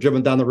probably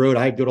driven down the road.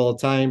 I do it all the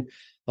time.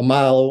 A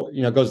mile,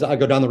 I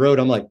go down the road.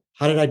 I'm like,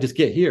 how did I just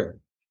get here?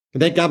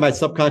 And thank God my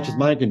subconscious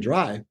mind can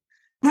drive.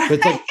 But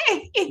it's like,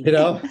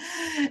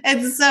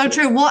 it's so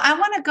true. Well, I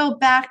want to go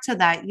back to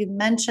that. You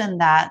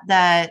mentioned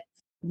that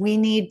we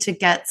need to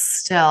get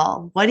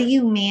still. What do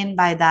you mean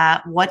by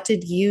that? What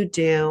did you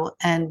do?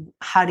 And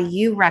how do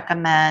you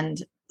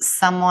recommend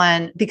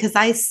someone? Because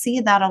I see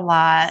that a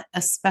lot,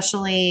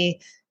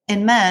 especially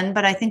in men,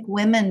 but I think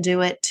women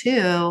do it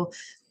too.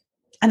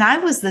 And I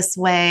was this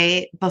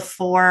way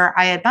before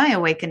I had my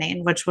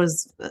awakening, which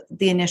was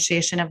the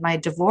initiation of my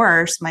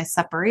divorce, my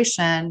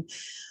separation.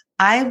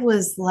 I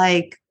was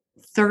like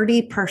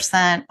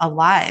 30%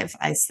 alive,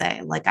 I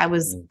say. Like I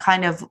was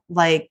kind of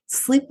like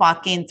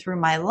sleepwalking through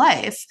my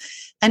life.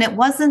 And it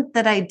wasn't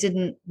that I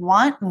didn't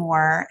want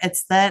more.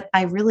 It's that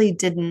I really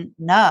didn't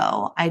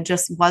know. I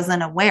just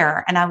wasn't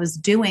aware. And I was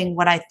doing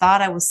what I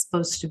thought I was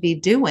supposed to be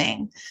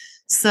doing.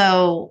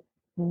 So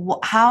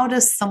how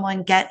does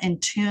someone get in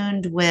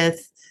tuned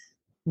with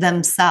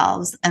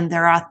themselves and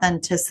their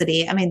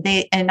authenticity? I mean,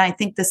 and I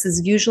think this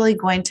is usually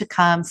going to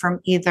come from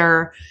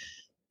either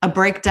a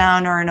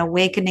breakdown or an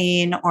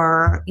awakening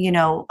or,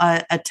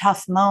 a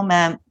tough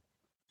moment,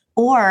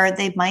 or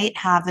they might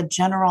have a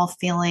general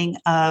feeling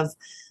of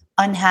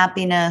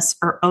unhappiness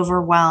or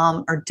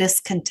overwhelm or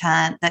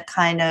discontent that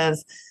kind of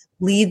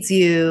leads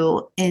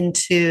you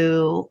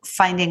into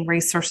finding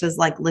resources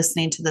like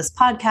listening to this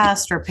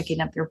podcast or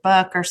picking up your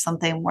book or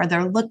something where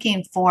they're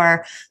looking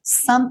for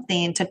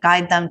something to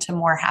guide them to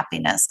more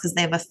happiness because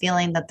they have a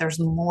feeling that there's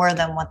more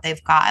than what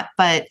they've got.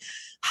 But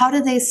how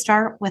do they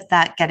start with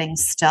that getting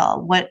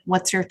still?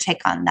 What's your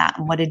take on that?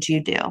 And what did you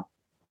do?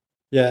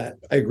 Yeah,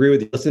 I agree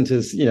with you. Listen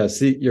to,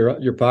 see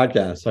your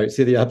podcast, right?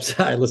 See the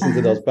upside, listen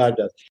to those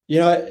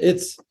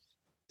podcasts.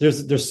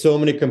 There's so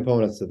many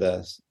components to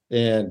this.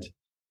 And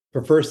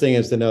the first thing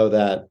is to know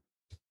that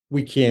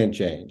we can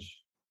change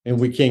and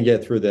we can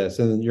get through this.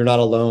 And you're not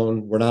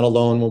alone. We're not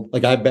alone.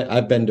 Like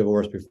I've been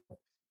divorced before.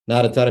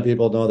 Not a ton of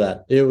people know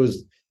that. It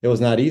was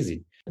not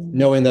easy.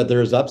 Knowing that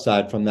there's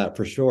upside from that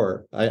for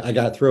sure. I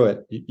got through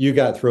it. You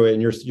got through it,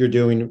 and you're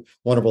doing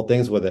wonderful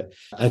things with it.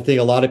 I think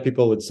a lot of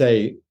people would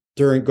say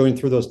during going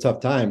through those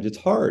tough times, it's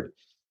hard.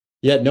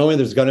 Yet knowing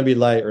there's going to be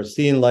light or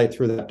seeing light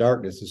through that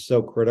darkness is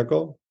so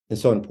critical and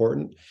so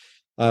important.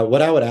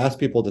 What I would ask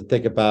people to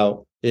think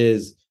about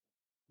is,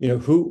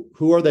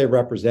 who are they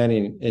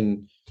representing,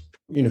 and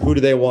who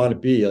do they want to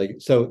be? Like,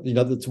 so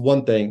that's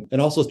one thing,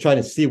 and also trying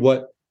to see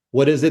what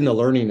is in the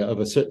learning of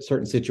a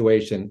certain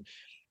situation.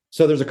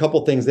 So there's a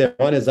couple things there.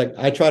 One is like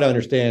I try to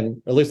understand,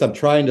 at least I'm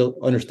trying to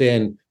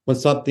understand when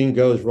something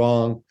goes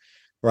wrong,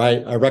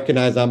 right? I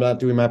recognize I'm not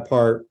doing my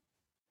part,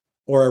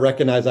 or I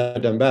recognize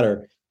I've done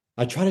better.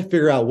 I try to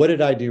figure out, what did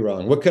I do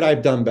wrong? What could I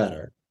have done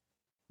better?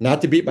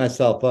 Not to beat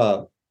myself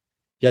up,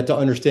 yet to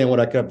understand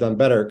what I could have done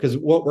better. Because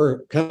what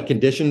we're kind of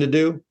conditioned to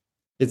do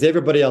is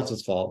everybody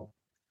else's fault.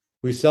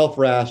 We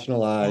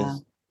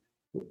self-rationalize,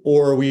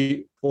 or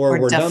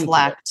we're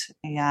deflect.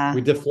 Yeah.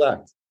 We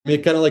deflect. I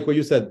mean, kind of like what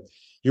you said,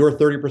 you were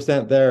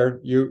 30% there.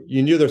 You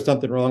knew there's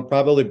something wrong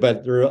probably,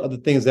 but there are other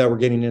things that were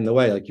getting in the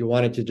way. Like you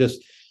wanted to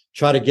just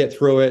try to get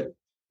through it.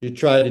 You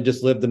try to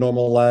just live the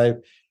normal life.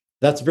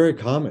 That's very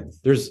common.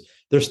 There's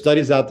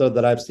studies out there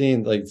that I've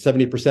seen, like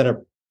 70%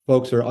 of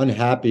folks are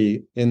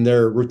unhappy in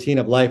their routine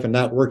of life and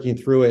not working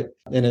through it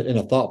in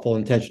a thoughtful,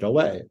 intentional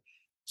way.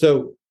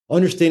 So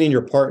understanding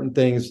your part in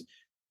things,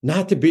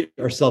 not to beat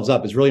ourselves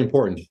up, is really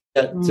important.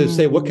 To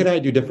say, what can I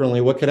do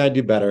differently? What can I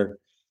do better?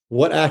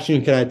 What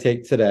action can I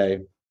take today?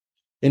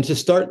 And to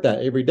start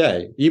that every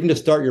day, even to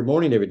start your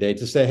morning every day,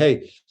 to say,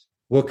 hey,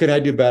 what can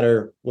I do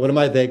better? What am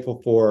I thankful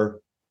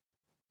for?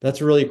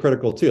 That's really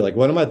critical too. Like,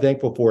 what am I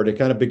thankful for, to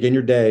kind of begin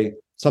your day,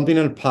 something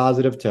in a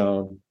positive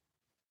tone?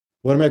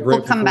 What am I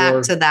grateful for? We'll come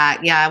back to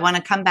that. Yeah, I want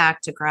to come back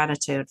to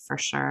gratitude for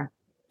sure.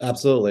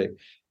 Absolutely.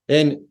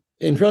 And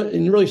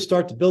really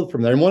start to build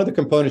from there. And one of the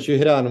components you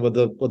hit on with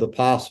a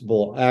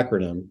possible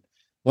acronym,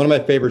 one of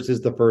my favorites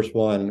is the first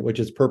one, which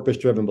is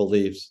purpose-driven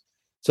beliefs.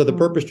 So the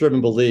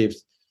purpose-driven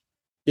beliefs,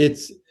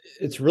 it's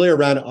really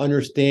around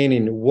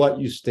understanding what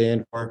you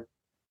stand for.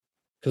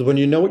 Because when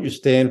you know what you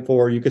stand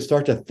for, you could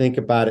start to think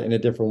about it in a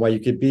different way. You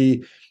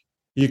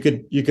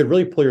could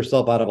really pull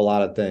yourself out of a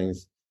lot of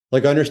things,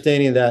 like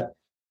understanding that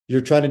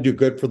you're trying to do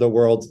good for the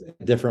world in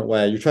a different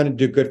way. You're trying to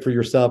do good for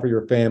yourself or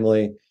your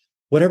family.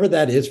 Whatever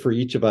that is for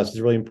each of us is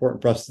really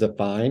important for us to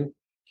define.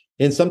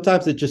 And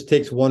sometimes it just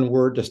takes one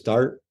word to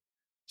start.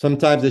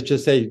 Sometimes it's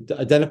just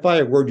identify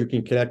a word you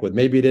can connect with.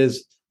 Maybe it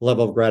is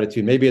level of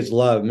gratitude. Maybe it's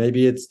love.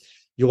 Maybe it's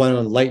you want to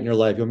enlighten your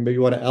life. Maybe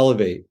you want to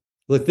elevate.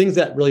 The things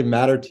that really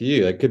matter to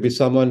you. It could be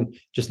someone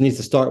just needs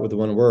to start with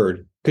one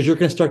word, because you're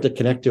going to start to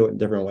connect to it in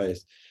different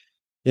ways.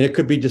 And it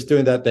could be just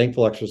doing that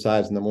thankful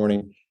exercise in the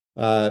morning.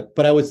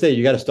 But I would say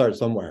you got to start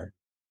somewhere,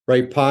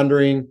 right?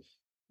 Pondering,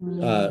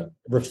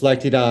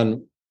 reflecting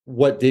on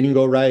what didn't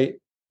go right.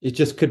 It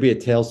just could be a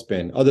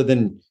tailspin, other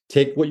than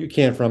take what you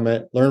can from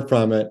it, learn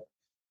from it,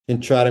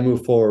 and try to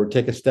move forward.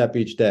 Take a step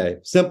each day.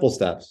 Simple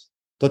steps.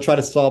 Don't try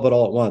to solve it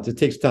all at once. It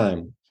takes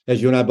time.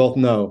 As you and I both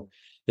know,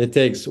 it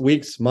takes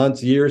weeks,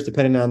 months, years,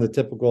 depending on the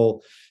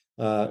typical.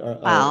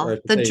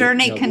 The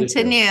journey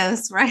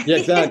continues, right? Yeah,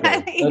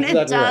 exactly.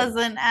 It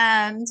doesn't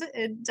end.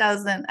 It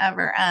doesn't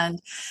ever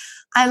end.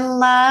 I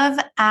love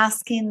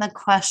asking the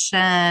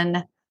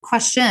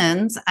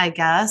questions, I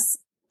guess.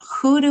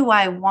 Who do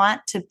I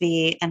want to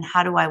be and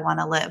how do I want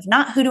to live?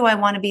 Not who do I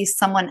want to be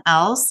someone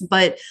else,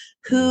 but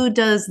who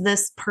does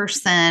this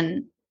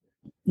person,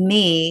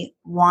 me,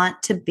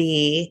 want to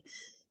be?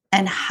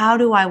 And how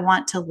do I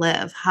want to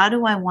live? How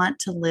do I want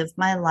to live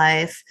my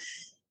life?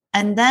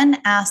 And then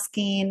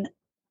asking,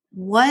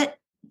 what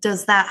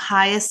does that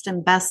highest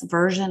and best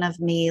version of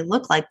me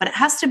look like? But it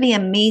has to be a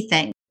me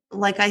thing.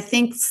 Like, I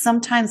think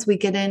sometimes we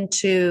get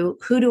into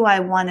who do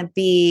I want to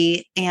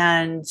be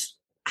and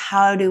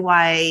how do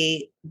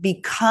I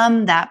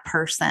become that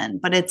person?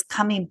 But it's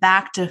coming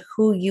back to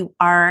who you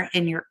are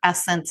in your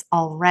essence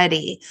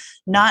already,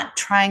 not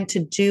trying to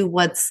do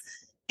what's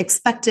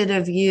expected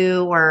of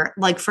you. Or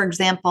like, for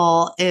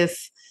example,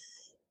 if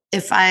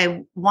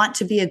I want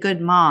to be a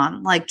good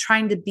mom, like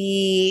trying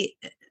to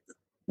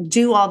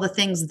do all the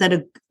things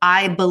that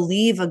I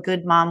believe a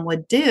good mom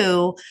would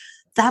do,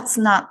 that's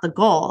not the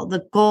goal.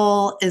 The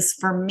goal is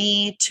for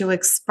me to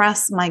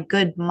express my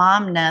good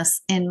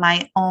momness in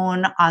my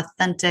own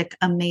authentic,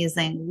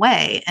 amazing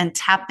way and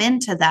tap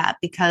into that,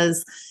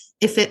 because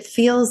if it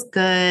feels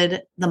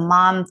good, the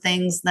mom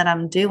things that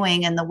I'm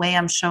doing and the way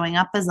I'm showing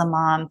up as a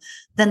mom,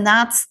 then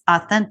that's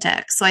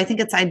authentic. So I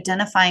think it's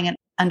identifying and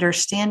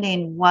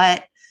understanding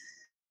what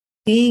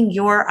being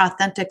your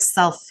authentic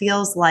self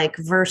feels like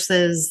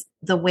versus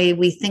the way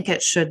we think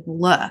it should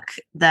look,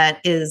 that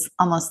is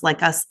almost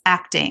like us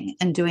acting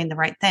and doing the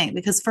right thing.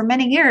 Because for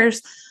many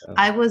years,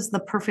 I was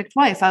the perfect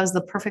wife, I was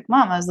the perfect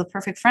mom, I was the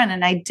perfect friend,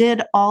 and I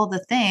did all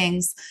the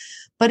things,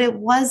 but it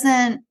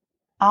wasn't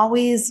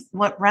always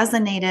what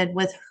resonated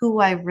with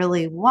who I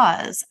really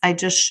was. I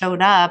just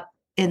showed up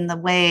in the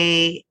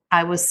way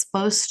I was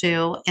supposed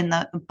to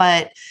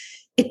but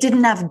it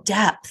didn't have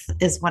depth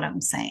is what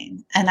I'm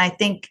saying. And I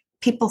think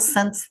people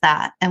sense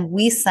that and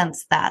we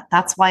sense that.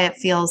 That's why it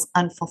feels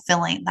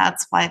unfulfilling.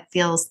 That's why it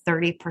feels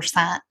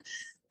 30%.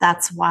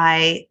 That's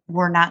why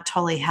we're not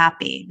totally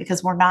happy,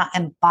 because we're not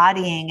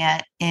embodying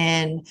it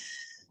in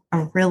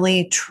a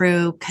really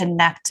true,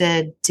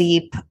 connected,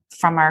 deep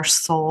from our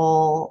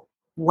soul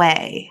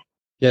way.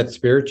 Yeah, it's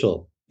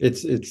spiritual.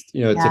 It's a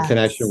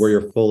connection where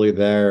Yes. you're fully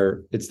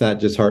there. It's not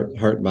just heart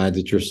and mind,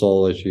 it's your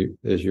soul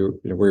where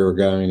you're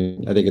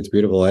going. I think it's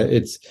beautiful.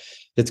 It's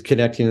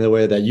connecting in the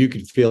way that you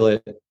could feel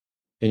it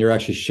and you're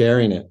actually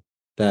sharing it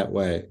that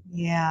way.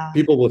 Yeah.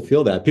 People will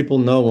feel that. People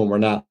know when we're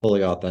not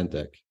fully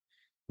authentic.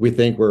 We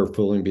think we're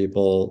fooling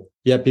people.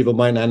 Yeah, people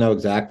might not know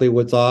exactly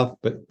what's off,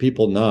 but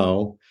people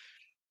know.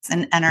 It's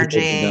an People do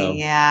energy. know.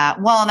 Yeah.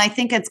 Well, and I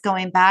think it's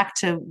going back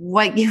to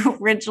what you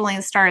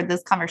originally started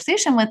this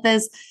conversation with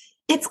is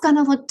it's going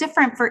to look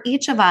different for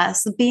each of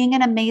us. Being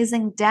an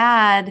amazing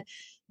dad,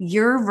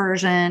 your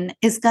version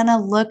is going to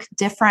look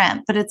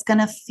different, but it's going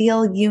to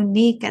feel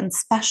unique and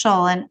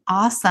special and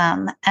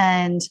awesome.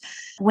 And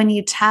when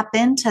you tap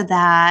into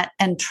that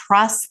and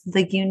trust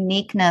the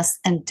uniqueness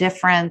and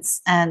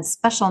difference and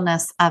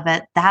specialness of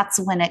it, that's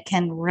when it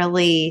can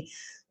really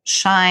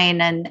shine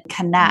and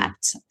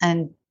connect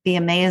and be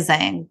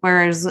amazing.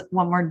 Whereas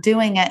when we're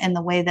doing it in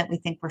the way that we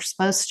think we're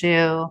supposed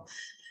to,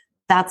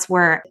 that's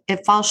where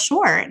it falls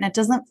short and it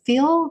doesn't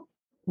feel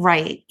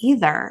right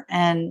either.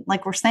 And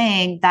like we're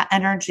saying, that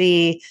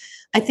energy,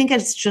 I think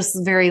it's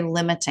just very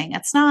limiting.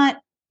 It's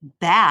not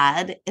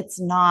bad. It's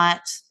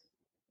not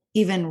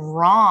even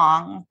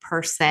wrong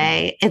per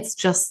se. It's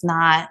just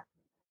not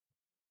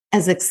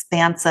as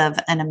expansive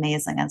and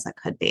amazing as it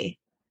could be.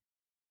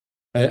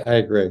 I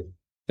agree.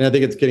 And I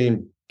think it's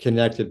getting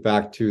connected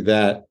back to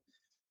that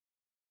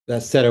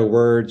set of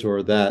words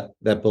or that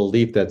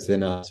belief that's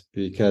in us,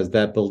 because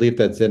that belief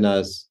that's in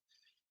us,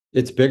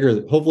 it's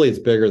bigger. Hopefully it's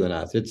bigger than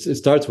us. It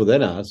starts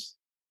within us.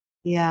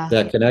 Yeah.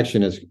 That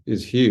connection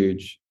is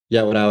huge.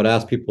 Yeah, what I would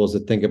ask people is to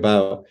think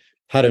about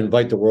how to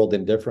invite the world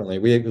in differently.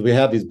 We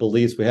have these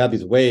beliefs, we have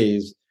these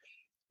ways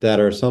that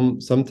are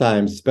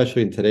sometimes,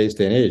 especially in today's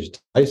day and age,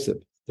 divisive.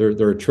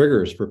 They're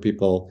triggers for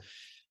people.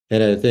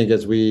 And I think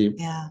as we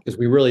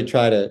really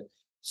try to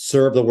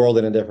serve the world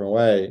in a different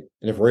way,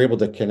 and if we're able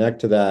to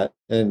connect to that,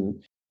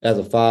 and as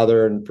a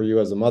father and for you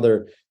as a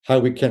mother, how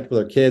we connect with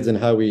our kids and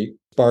how we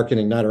spark and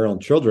ignite our own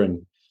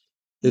children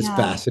is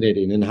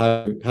fascinating, and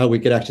how we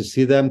could actually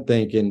see them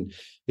think and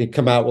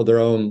come out with their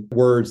own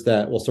words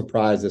that will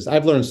surprise us.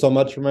 I've learned so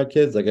much from my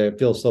kids. Like, I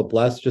feel so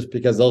blessed just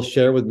because they'll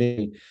share with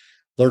me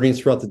learnings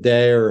throughout the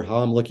day or how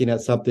I'm looking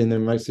at something. They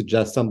might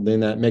suggest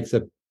something that makes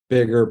it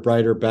bigger,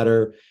 brighter,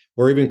 better,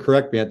 or even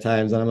correct me at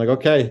times. And I'm like,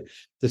 okay,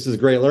 this is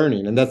great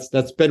learning. And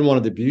that's been one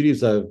of the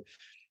beauties of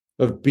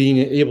being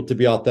able to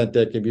be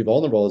authentic and be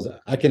vulnerable, is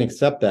I can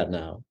accept that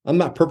now. I'm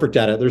not perfect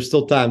at it. There's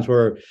still times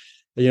where,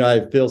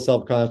 I feel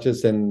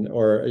self-conscious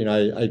or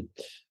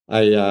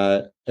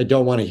I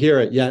don't want to hear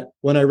it. Yet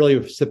when I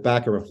really sit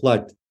back and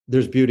reflect,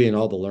 there's beauty in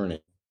all the learning.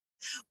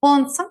 Well,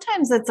 and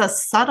sometimes it's a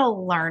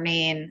subtle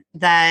learning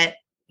that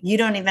you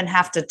don't even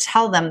have to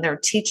tell them, they're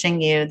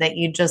teaching you, that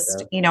you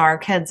just, our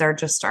kids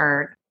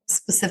are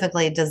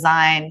specifically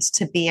designed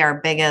to be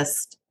our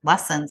biggest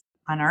lessons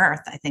on earth.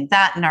 I think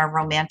that and our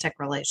romantic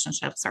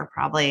relationships are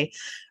probably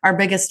our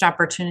biggest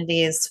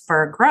opportunities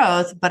for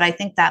growth. But I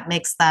think that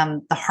makes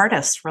them the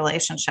hardest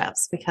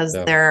relationships, because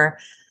there are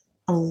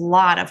a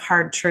lot of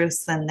hard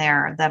truths in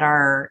there that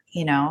are,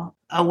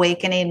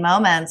 awakening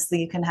moments that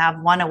you can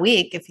have one a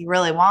week if you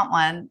really want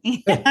one.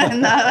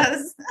 And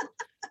those.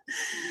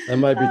 That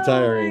might be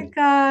tiring. Oh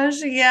my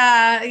gosh.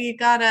 Yeah. You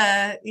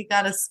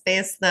gotta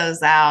space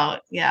those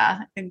out.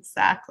 Yeah,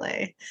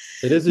 exactly.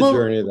 It is a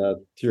journey,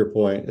 that, to your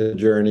point, a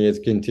journey is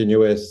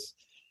continuous.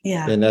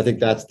 Yeah. And I think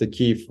that's the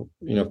key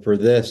for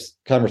this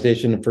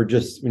conversation, for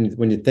just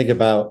when you think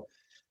about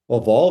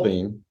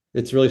evolving,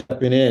 it's really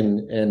stepping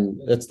in, and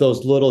it's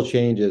those little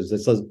changes.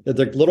 It's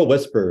like little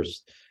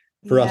whispers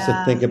for us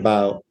to think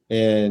about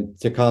and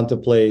to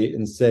contemplate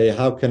and say,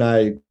 how can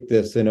I do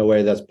this in a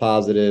way that's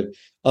positive,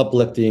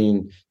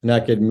 uplifting, and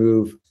I could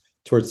move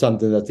towards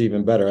something that's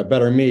even better, a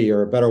better me,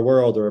 or a better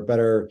world, or a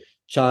better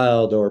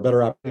child, or a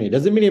better opportunity. It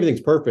doesn't mean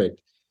everything's perfect,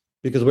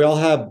 because we all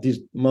have these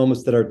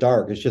moments that are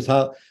dark. It's just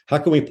how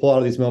can we pull out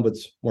of these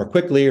moments more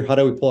quickly, or how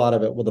do we pull out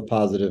of it with a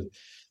positive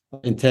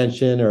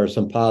intention or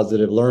some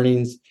positive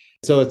learnings?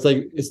 So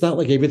it's not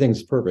like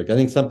everything's perfect. I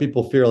think some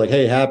people fear like,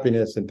 hey,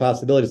 happiness and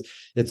possibilities,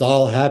 it's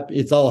all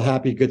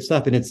happy, good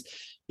stuff. And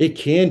it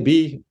can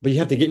be, but you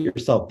have to get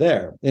yourself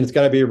there. And it's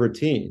got to be a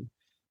routine.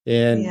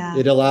 And Yeah.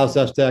 it allows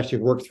us to actually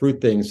work through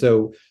things.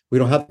 So we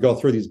don't have to go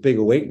through these big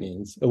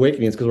awakenings,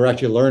 because we're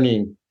actually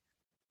learning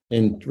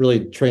and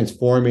really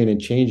transforming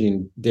and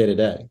changing day to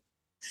day.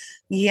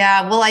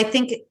 Yeah. Well, I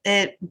think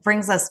it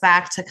brings us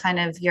back to kind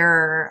of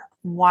your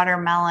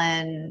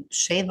watermelon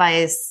shave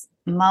ice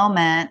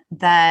moment,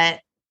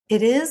 that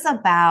it is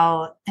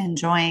about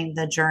enjoying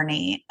the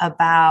journey,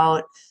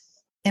 about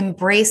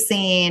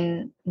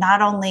embracing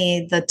not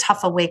only the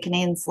tough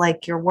awakenings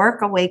like your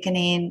work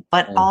awakening,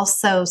 but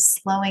also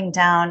slowing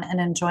down and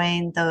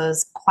enjoying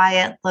those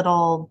quiet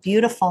little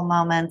beautiful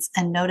moments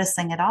and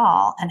noticing it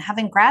all and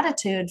having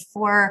gratitude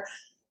for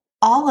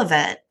all of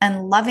it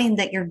and loving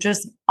that you're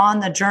just on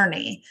the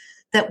journey,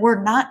 that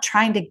we're not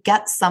trying to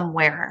get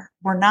somewhere.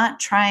 We're not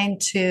trying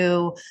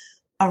to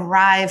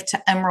arrive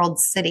to Emerald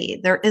City.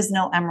 There is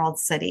no Emerald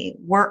City.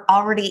 We're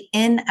already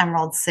in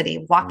Emerald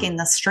City, walking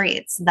the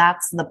streets.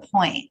 That's the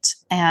point.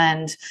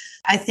 And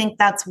I think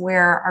that's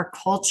where our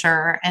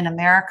culture in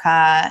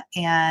America,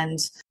 and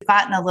we've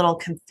gotten a little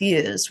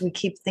confused. We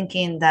keep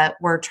thinking that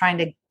we're trying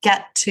to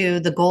get to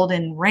the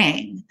golden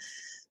ring,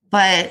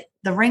 but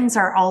the rings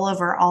are all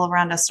over, all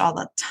around us all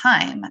the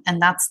time.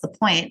 And that's the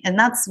point. And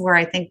that's where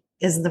I think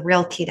is the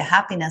real key to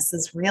happiness,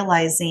 is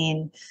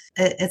realizing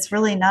it's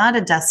really not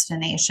a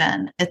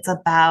destination. It's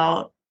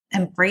about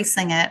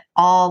embracing it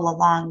all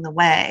along the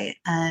way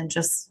and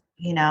just,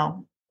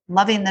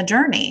 loving the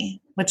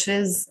journey, which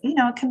is,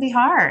 it can be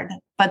hard.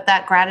 But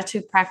that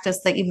gratitude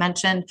practice that you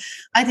mentioned,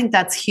 I think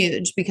that's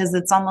huge, because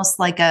it's almost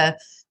like a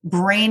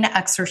brain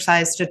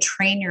exercise to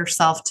train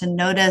yourself to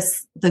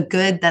notice the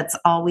good that's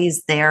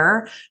always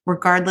there,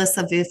 regardless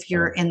of if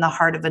you're in the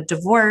heart of a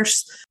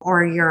divorce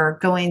or you're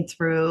going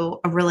through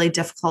a really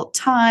difficult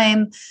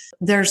time.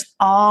 There's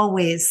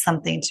always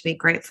something to be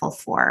grateful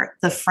for.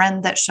 The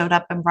friend that showed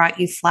up and brought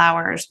you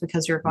flowers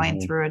because you're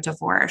going through a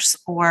divorce,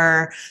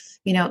 or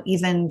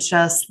even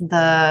just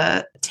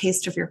the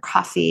taste of your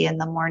coffee in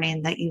the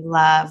morning that you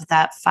love,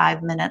 that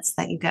 5 minutes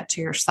that you get to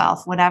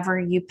yourself, whatever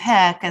you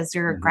pick as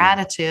your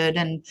gratitude.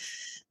 And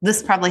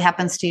this probably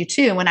happens to you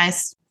too. When I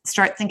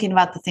start thinking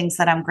about the things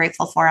that I'm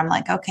grateful for, I'm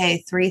like,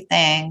 okay, 3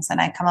 things.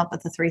 And I come up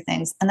with the 3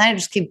 things, and then I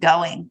just keep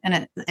going.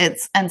 And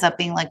it ends up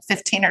being like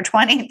 15 or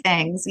 20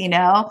 things,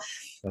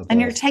 and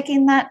you're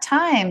taking that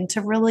time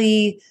to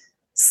really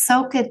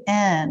soak it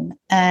in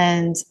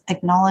and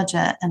acknowledge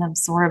it and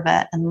absorb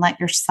it and let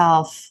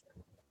yourself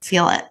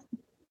feel it.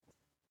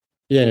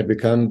 Yeah, and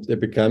it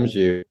becomes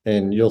you,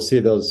 and you'll see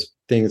those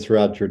things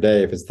throughout your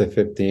day. If it's the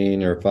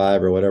 15 or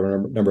 5 or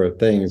whatever number of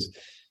things,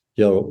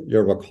 you'll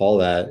recall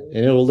that,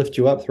 and it'll lift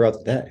you up throughout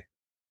the day.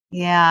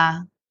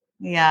 Yeah.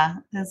 Yeah,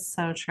 it's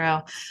so true.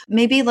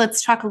 Maybe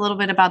let's talk a little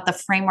bit about the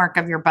framework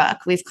of your book.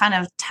 We've kind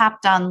of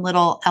tapped on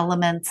little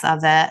elements of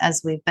it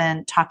as we've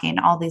been talking.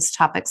 All these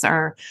topics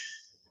are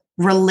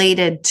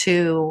related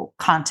to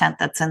content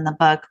that's in the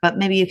book, but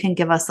maybe you can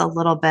give us a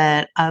little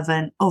bit of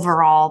an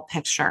overall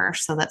picture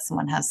so that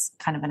someone has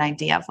kind of an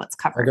idea of what's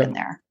covered in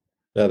there.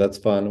 Yeah, that's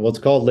fun. Well, it's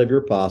called Live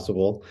Your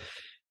Possible,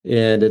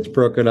 and it's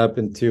broken up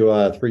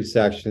into 3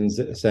 sections,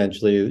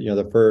 essentially.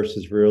 The first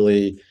is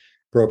really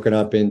broken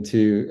up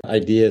into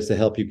ideas to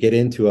help you get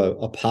into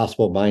a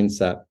possible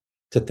mindset,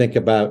 to think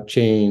about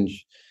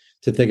change,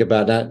 to think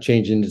about not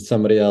changing to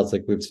somebody else,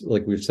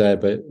 like we've said,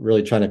 but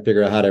really trying to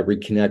figure out how to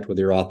reconnect with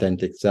your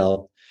authentic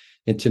self,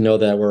 and to know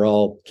that we're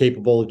all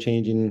capable of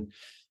changing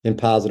in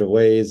positive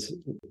ways,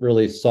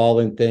 really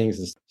solving things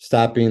and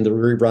stopping the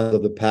reruns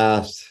of the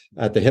past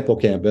at the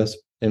hippocampus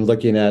and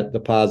looking at the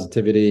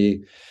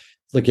positivity,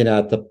 looking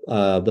at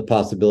the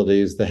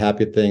possibilities, the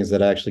happy things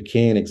that actually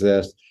can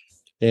exist,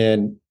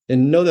 and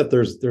know that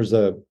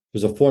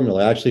there's a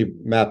formula. I actually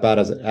map out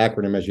as an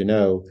acronym, as you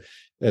know.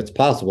 It's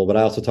possible, but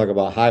I also talk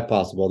about high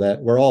possible,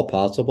 that we're all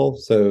possible.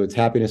 So it's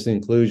happiness and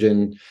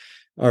inclusion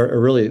are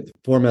really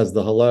form as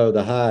the hello,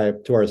 the hi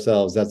to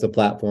ourselves. That's a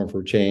platform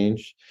for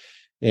change.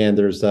 And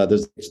there's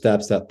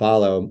steps that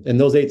follow. And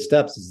those 8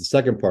 steps is the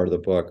second part of the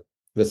book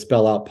that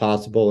spell out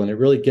possible. And it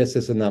really gets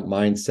us in that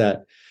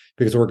mindset,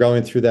 because we're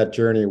going through that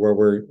journey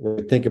where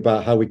we think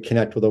about how we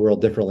connect with the world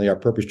differently, our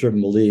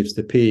purpose-driven beliefs,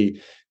 the P,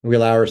 and we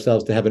allow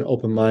ourselves to have an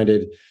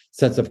open-minded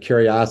sense of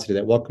curiosity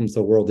that welcomes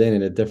the world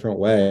in a different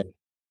way,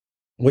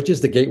 which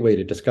is the gateway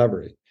to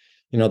discovery.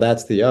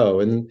 That's the O.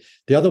 And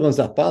the other ones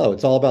that follow,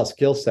 it's all about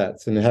skill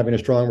sets and having a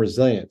strong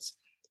resilience.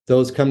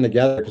 Those come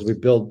together because we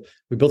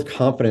build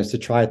confidence to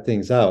try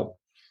things out.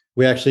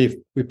 We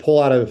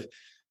pull out of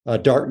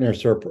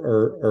darkness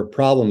or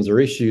problems or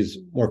issues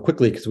more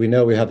quickly because we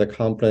know we have the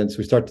confidence.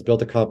 We start to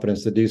build the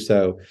confidence to do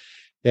so.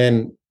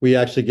 And we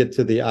actually get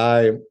to the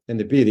I and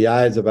the B. The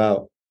I is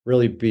about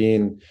really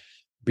being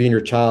your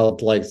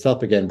childlike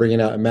self again,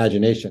 bringing out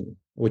imagination,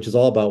 which is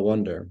all about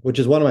wonder, which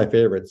is one of my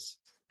favorites.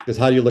 Because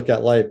how do you look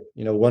at life?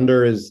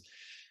 Wonder is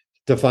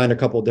defined a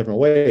couple of different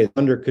ways.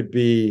 Wonder could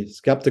be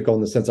skeptical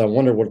in the sense, I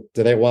wonder what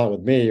do they want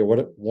with me, or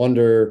what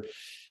wonder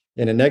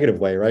in a negative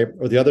way, right?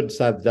 Or the other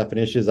side of the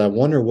definition is I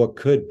wonder what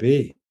could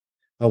be.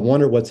 I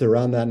wonder what's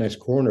around that next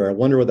corner. I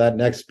wonder what that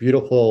next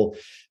beautiful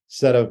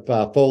set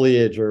of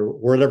foliage or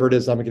whatever it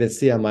is I'm going to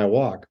see on my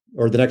walk,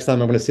 or the next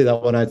time I'm going to see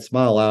that one-eyed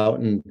smile out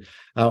in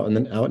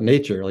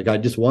nature. Like I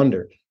just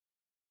wonder,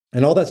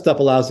 and all that stuff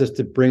allows us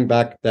to bring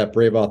back that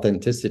brave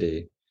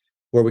authenticity,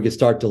 where we can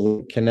start to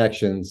link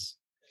connections.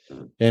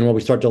 And when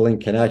we start to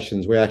link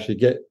connections,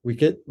 we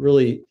get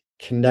really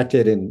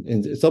connected, and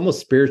it's almost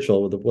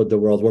spiritual with the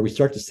world, where we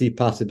start to see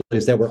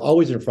possibilities that were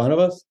always in front of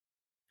us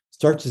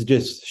start to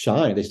just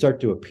shine. They start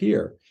to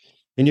appear,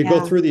 and you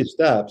go through these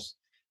steps.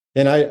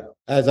 And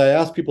as I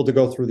ask people to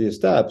go through these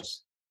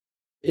steps,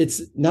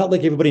 it's not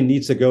like everybody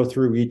needs to go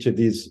through each of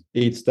these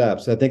 8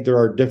 steps. I think there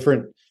are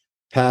different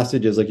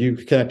passages, like you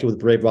connected with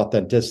brave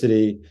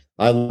authenticity.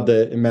 I love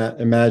the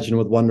imagine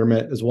with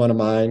wonderment is one of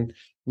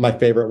my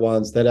favorite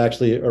ones that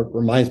actually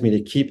reminds me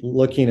to keep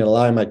looking and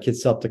allowing my kid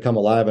self to come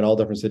alive in all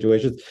different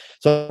situations.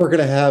 So we're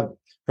going to have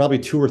probably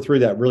 2 or 3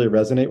 that really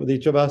resonate with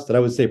each of us that I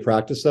would say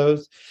practice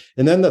those.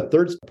 And then the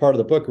third part of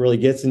the book really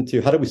gets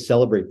into how do we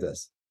celebrate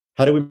this?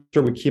 How do we make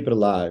sure we keep it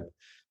alive?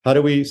 How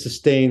do we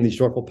sustain these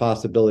joyful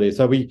possibilities?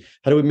 How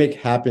do we make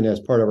happiness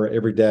part of our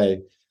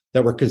everyday,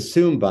 that we're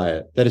consumed by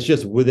it, that it's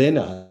just within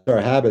us,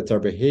 our habits, our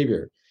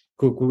behavior,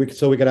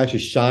 so we can actually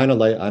shine a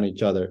light on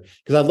each other?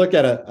 Because I look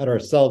at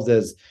ourselves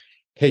as,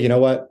 hey, you know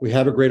what? We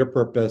have a greater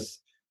purpose.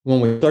 When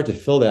we start to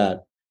feel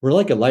that, we're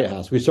like a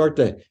lighthouse. We start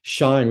to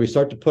shine. We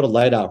start to put a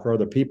light out for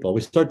other people.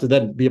 We start to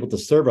then be able to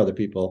serve other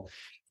people.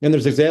 And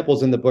there's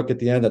examples in the book at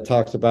the end that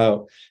talks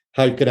about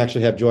how you can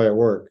actually have joy at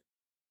work.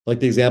 Like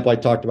the example I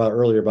talked about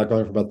earlier about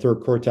going from a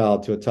third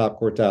quartile to a top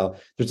quartile.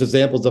 There's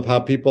examples of how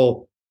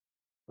people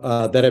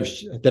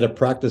that have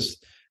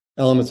practiced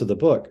elements of the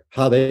book,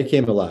 how they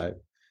came alive.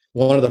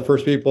 One of the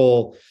first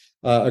people,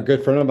 a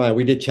good friend of mine,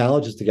 we did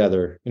challenges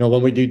together. You know,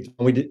 when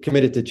we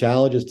committed to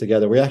challenges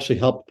together, we actually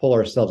helped pull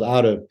ourselves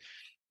out of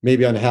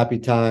maybe unhappy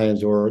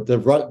times or the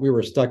rut we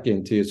were stuck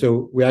into.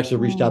 So we actually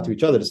reached out to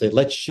each other to say,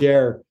 let's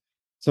share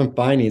some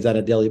findings on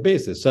a daily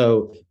basis.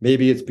 So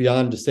maybe it's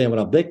beyond just saying what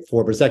I'm thankful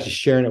for, but it's actually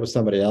sharing it with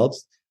somebody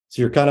else.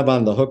 So you're kind of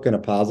on the hook in a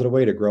positive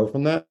way to grow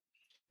from that.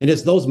 And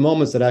it's those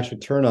moments that actually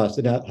turn us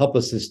and help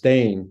us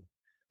sustain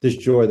this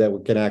joy that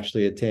we can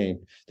actually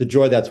attain, the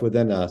joy that's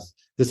within us,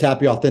 this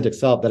happy, authentic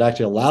self that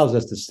actually allows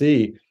us to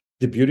see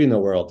the beauty in the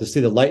world, to see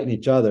the light in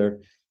each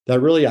other, that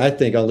really, I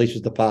think,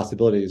 unleashes the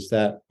possibilities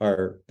that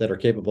are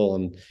capable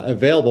and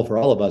available for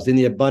all of us in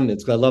the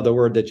abundance. Because I love the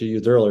word that you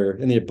used earlier,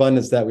 in the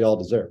abundance that we all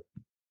deserve.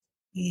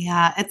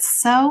 Yeah, it's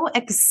so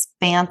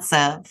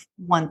expansive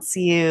once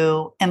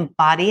you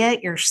embody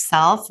it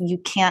yourself. You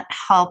can't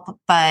help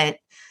but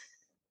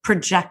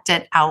project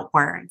it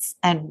outwards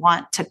and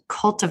want to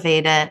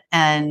cultivate it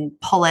and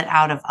pull it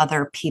out of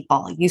other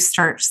people. You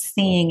start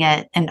seeing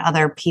it in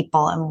other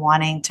people and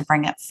wanting to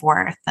bring it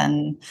forth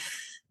and,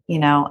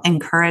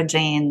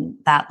 encouraging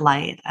that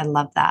light. I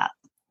love that.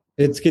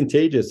 It's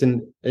contagious.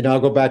 And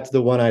I'll go back to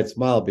the one-eyed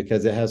smile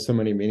because it has so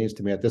many meanings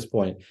to me at this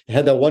point. It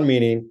had that one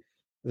meaning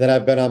that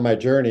I've been on my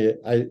journey.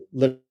 I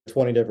lived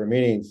 20 different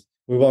meanings.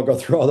 We won't go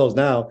through all those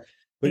now.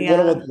 But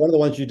one of the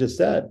ones you just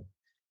said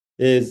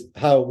is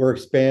how we're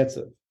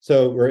expansive.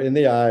 So we're in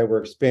the eye, we're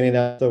expanding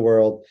out the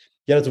world.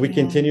 Yet as we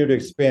continue to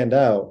expand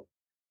out,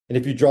 and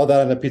if you draw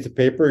that on a piece of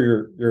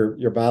paper,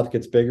 your mouth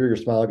gets bigger, your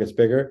smile gets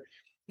bigger.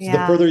 So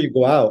the further you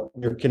go out,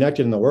 you're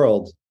connected in the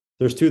world.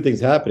 There's 2 things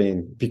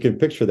happening. If you can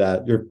picture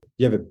that, you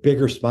have a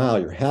bigger smile,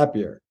 you're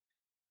happier.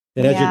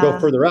 And as you go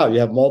further out, you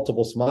have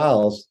multiple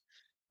smiles.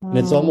 And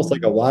it's almost like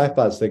a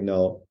Wi-Fi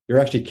signal. You're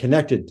actually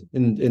connected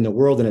in the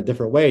world in a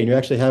different way. And you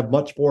actually have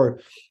much more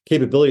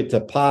capability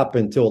to pop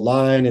and to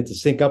align and to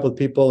sync up with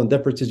people and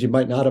differences you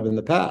might not have in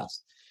the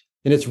past.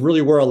 And it's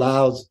really where it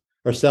allows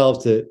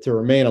ourselves to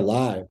remain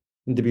alive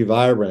and to be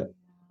vibrant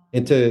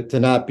and to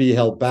not be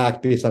held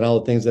back based on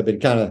all the things that have been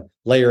kind of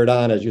layered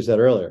on, as you said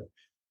earlier.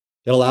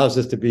 It allows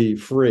us to be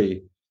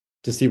free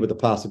to see what the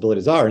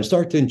possibilities are and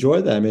start to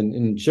enjoy them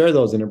and share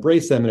those and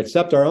embrace them and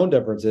accept our own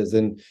differences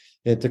and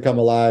to come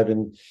alive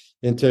and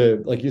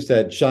to, like you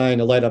said, shine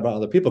a light on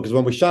other people. Because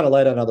when we shine a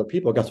light on other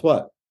people, guess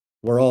what?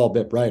 We're all a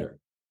bit brighter.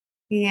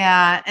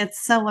 Yeah,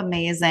 it's so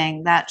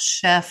amazing, that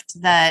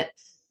shift that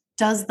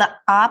does the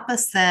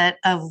opposite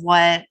of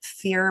what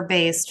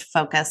fear-based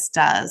focus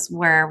does,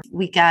 where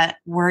we get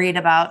worried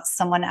about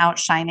someone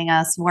outshining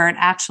us, where it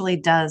actually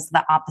does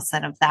the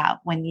opposite of that.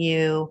 When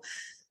you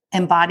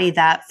embody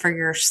that for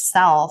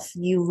yourself,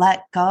 you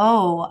let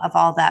go of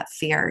all that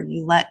fear.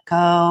 You let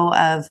go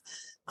of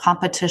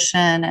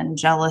competition and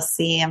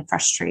jealousy and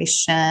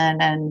frustration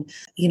and,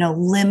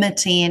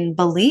 limiting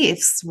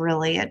beliefs.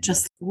 Really, it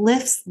just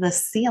lifts the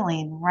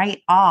ceiling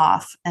right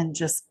off and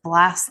just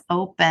blasts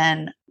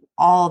open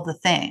all the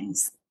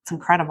things. It's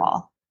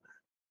incredible.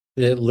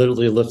 It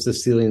literally lifts the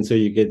ceiling so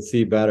you can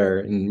see better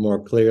and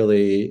more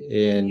clearly.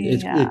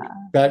 And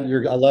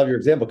I love your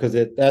example because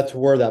that's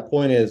where that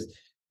point is.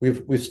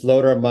 We've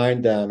slowed our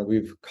mind down.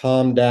 We've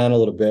calmed down a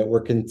little bit.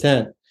 We're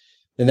content.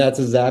 And that's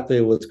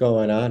exactly what's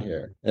going on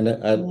here. And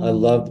I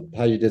love Mm,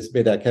 how you just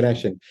made that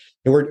connection.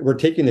 And we're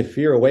taking the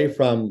fear away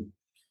from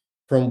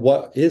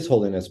what is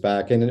holding us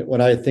back. And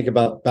when I think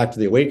about back to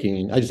the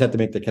awakening, I just have to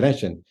make the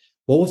connection.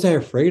 What was I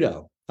afraid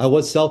of? I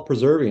was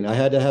self-preserving. I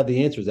had to have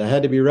the answers. I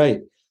had to be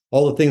right.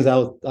 All the things I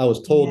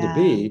was told to yeah.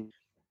 be.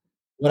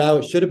 What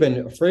I should have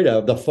been afraid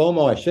of, the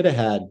FOMO I should have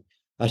had.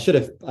 I should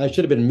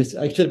have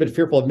been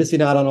fearful of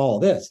missing out on all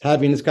this.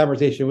 Having this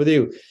conversation with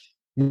you,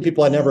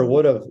 people I never Yeah.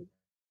 would have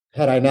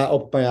had I not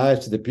opened my eyes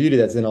to the beauty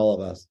that's in all of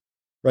us,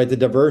 right? The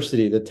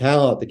diversity, the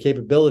talent, the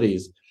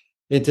capabilities,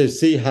 and to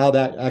see how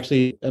that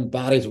actually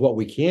embodies what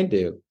we can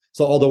do.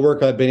 So all the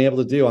work I've been able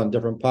to do on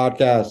different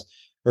podcasts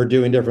or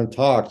doing different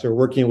talks or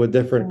working with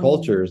different Mm.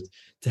 cultures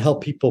to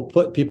help people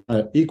put people on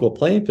an equal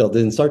playing field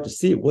and start to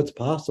see what's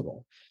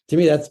possible. To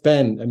me, that's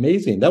been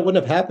amazing. That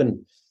wouldn't have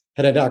happened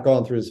had I not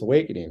gone through this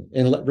awakening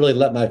and really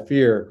let my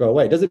fear go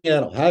away. It doesn't mean I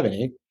don't have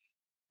any.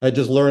 I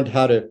just learned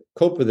how to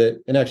cope with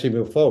it and actually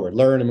move forward,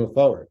 learn and move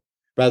forward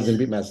rather than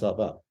beat myself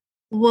up.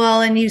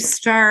 Well, and you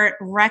start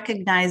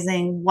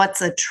recognizing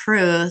what's a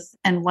truth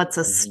and what's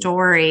a Mhm.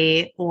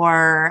 story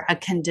or a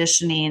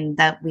conditioning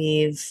that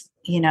we've,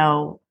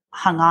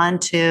 hung on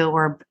to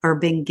or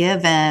been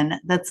given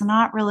that's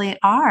not really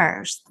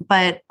ours.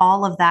 But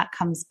all of that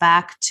comes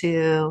back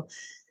to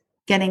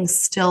getting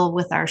still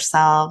with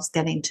ourselves,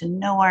 getting to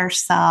know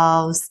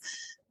ourselves,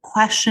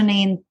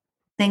 questioning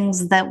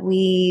things that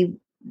we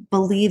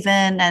believe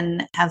in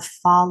and have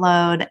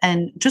followed,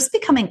 and just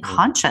becoming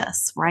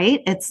conscious,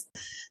 right? It's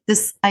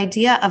this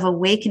idea of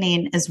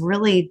awakening is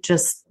really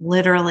just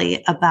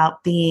literally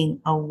about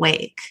being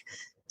awake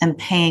and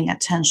paying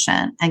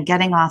attention and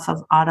getting off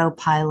of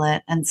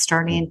autopilot and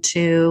starting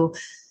to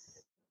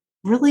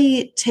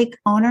really take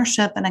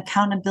ownership and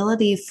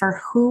accountability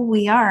for who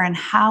we are and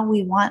how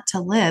we want to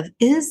live.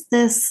 Is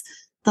this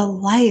the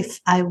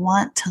life I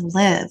want to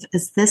live?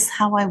 Is this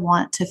how I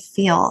want to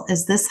feel?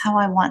 Is this how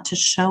I want to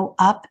show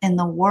up in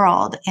the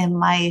world, in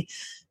my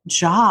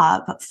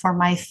job, for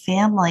my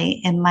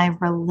family, in my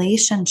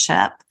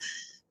relationship?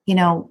 You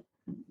know,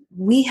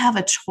 we have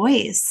a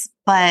choice,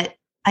 but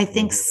I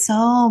think Mhm.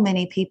 so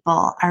many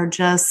people are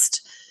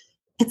just,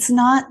 it's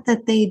not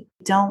that they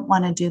don't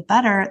want to do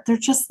better. They're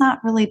just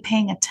not really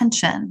paying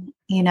attention,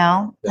 And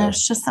Yeah.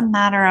 it's just a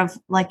matter of,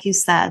 like you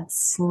said,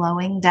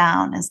 slowing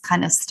down is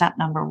kind of step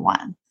number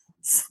one.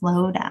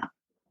 Slow down.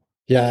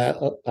 Yeah,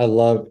 I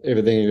love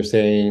everything you're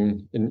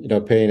saying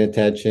and paying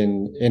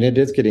attention, and it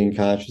is getting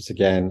conscious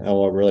again on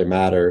what really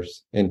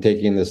matters and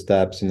taking the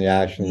steps and the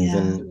actions. Yeah.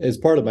 And as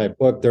part of my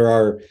book, there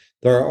are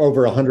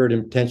over 100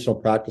 intentional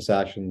practice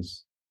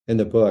actions in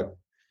the book to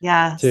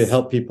Yes.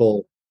 help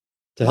people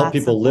Lots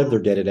of live their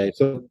that. day to day.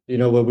 So,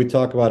 when we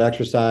talk about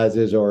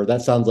exercises or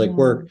that sounds like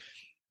work, Mm.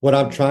 what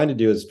I'm trying to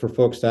do is for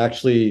folks to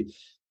actually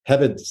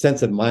have a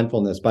sense of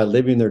mindfulness by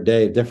living their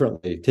day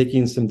differently,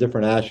 taking some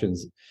different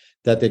actions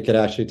that they could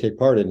actually take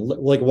part in.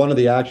 Like one of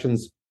the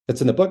actions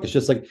that's in the book is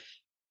just like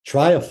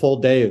try a full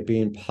day of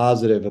being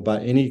positive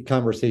about any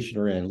conversation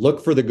you're in.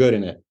 Look for the good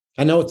in it.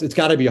 I know it's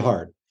got to be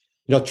hard.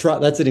 Try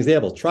that's an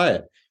example. Try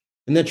it.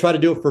 And then try to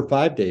do it for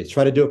 5 days,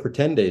 try to do it for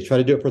 10 days, try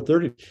to do it for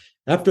 30.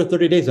 After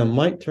 30 days, it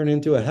might turn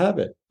into a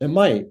habit. It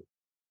might.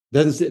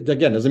 Doesn't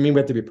mean we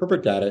have to be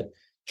perfect at it.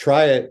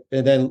 Try it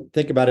and then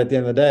think about it at the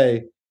end of the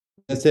day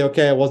and say,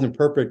 okay, I wasn't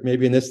perfect.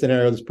 Maybe in this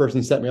scenario, this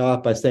person set me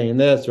off by saying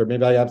this, or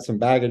maybe I have some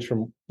baggage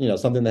from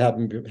something that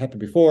happened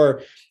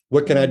before.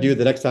 What can I do Mm.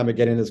 the next time I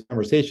get in this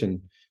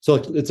conversation? So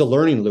it's a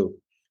learning loop.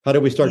 How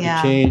do we start to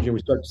Yeah. change and we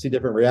start to see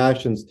different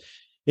reactions?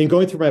 And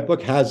going through my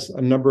book has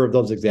a number of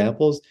those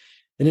examples.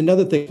 And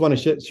another thing I want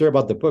to share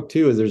about the book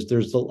too is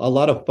there's a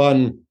lot of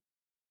fun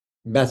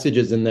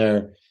messages in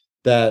there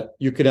that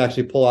you could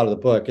actually pull out of the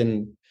book.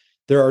 And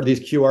there are these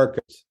QR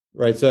codes,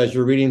 right? So as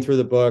you're reading through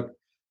the book,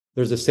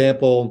 there's a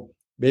sample.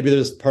 Maybe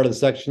there's part of a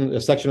section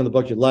of the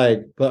book you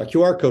like, but a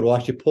QR code will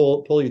actually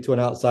pull you to an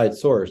outside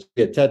source. It could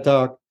be a TED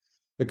Talk,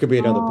 it could be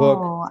another book,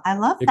 Oh, I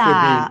love it could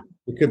that.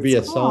 be it could That's be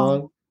a cool.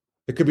 song,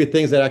 it could be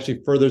things that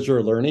actually furthers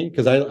your learning.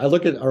 Because I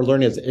look at our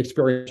learning as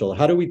experiential.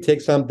 How do we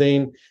take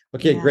something?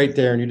 Okay, Yeah. great,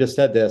 Darrin, you just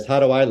said this. How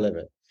do I live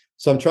it?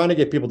 So I'm trying to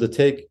get people to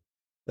take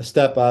a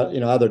step out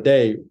of their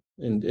day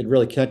and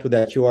really connect with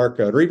that QR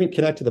code, or even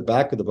connect to the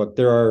back of the book.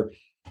 There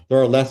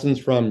are lessons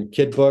from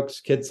kid books,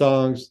 kid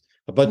songs,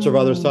 a bunch of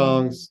other Mm.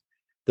 songs.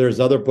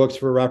 There's other books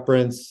for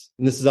reference,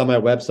 and this is on my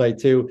website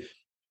too.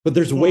 But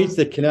there's Yeah. ways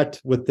to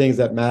connect with things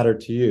that matter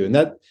to you, and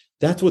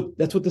that's what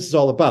this is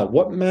all about.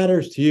 What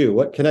matters to you?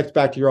 What connects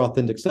back to your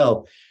authentic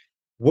self?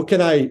 What can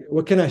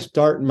I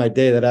start in my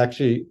day that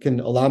actually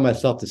can allow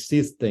myself to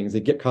see things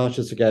and get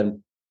conscious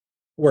again?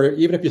 Where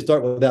even if you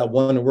start with that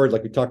one word,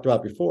 like we talked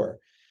about before,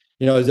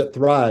 is it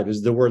thrive?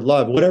 Is the word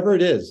love? Whatever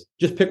it is,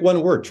 just pick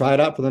one word, try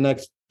it out for the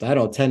next, I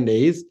don't know, 10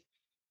 days,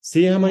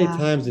 see how many Yeah.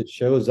 times it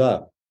shows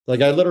up.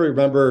 Like I literally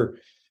remember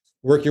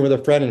working with a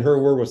friend and her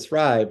word was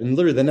thrive. And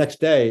literally the next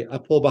day I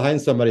pull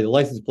behind somebody, the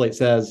license plate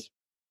says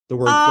the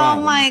word Oh thrive.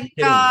 I'm like, my you're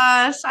kidding me,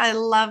 gosh. I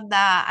love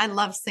that. I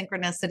love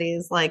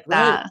synchronicities like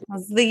right? that.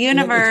 It's the And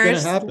it's going to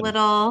universe, happen.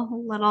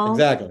 little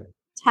Exactly.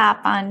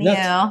 tap on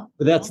you.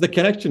 That's the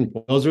connection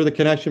point. Those are the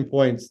connection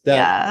points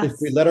that if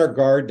we Yes. let our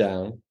guard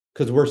down,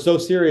 because we're so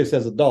serious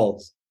as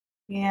adults,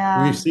 we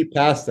Yeah. see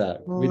past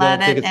that. We Let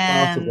don't think it it's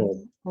in. possible.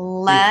 We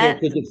can't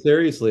Let, take it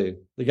seriously.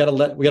 We gotta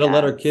let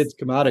our yes. kids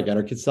come out again,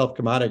 our kids self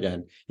come out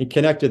again, and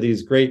connect to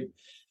these great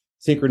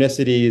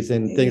synchronicities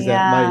and things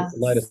that might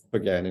light us Yes.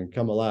 up again and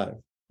come alive.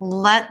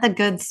 Let the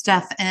good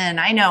stuff in.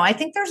 I know. I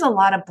think there's a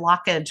lot of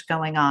blockage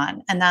going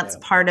on. And that's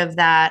Yeah, part of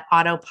that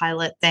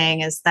autopilot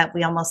thing is that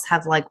we almost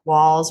have like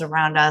walls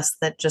around us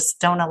that just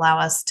don't allow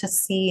us to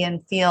see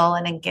and feel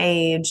and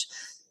engage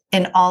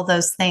in all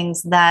those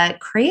things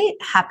that create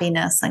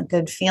happiness and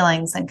good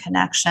feelings and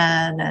connection.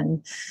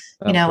 And,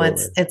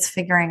 absolutely. it's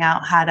figuring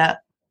out how to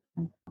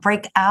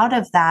break out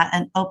of that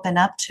and open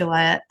up to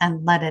it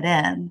and let it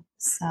in.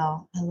 So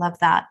I love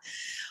that.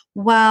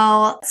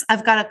 Well,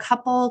 I've got a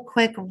couple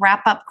quick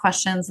wrap up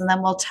questions and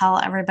then we'll tell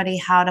everybody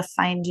how to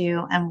find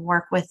you and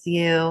work with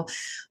you.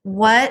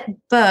 What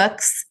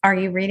books are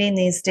you reading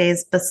these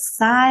days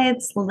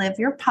besides Live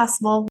Your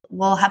Possible?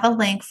 We'll have a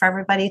link for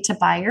everybody to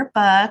buy your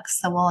book.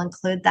 So we'll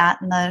include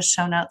that in the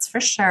show notes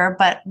for sure.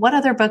 But what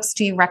other books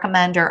do you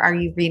recommend or are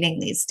you reading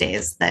these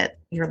days that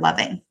you're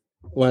loving?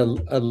 Well,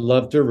 I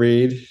love to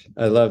read.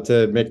 I love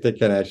to make the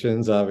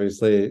connections,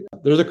 obviously.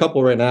 There's a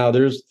couple right now.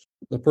 There's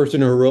the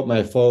person who wrote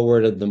my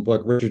foreword of the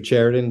book, Richard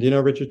Sheridan. Do you know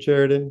Richard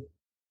Sheridan?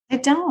 I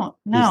don't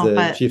He's know, the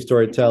but chief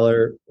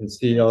storyteller and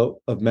CEO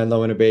of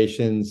Menlo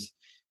Innovations.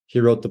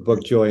 He wrote the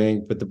book Joy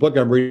Inc. But the book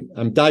I'm reading,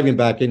 I'm diving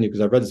back into because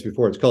I've read this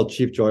before. It's called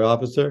Chief Joy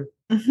Officer.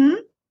 mm-hmm.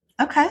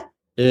 Okay.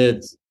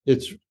 It's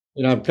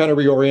I'm kind of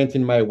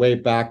reorienting my way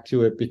back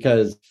to it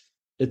because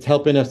it's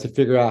helping us to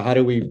figure out how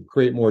do we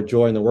create more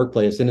joy in the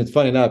workplace. And it's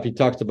funny enough, he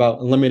talks about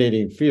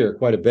eliminating fear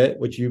quite a bit,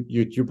 which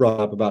you brought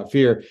up about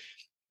fear.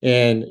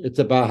 And it's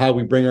about how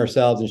we bring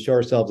ourselves and show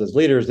ourselves as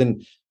leaders.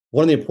 And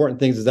one of the important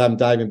things is I'm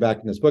diving back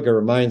in this book. It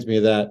reminds me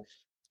that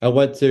I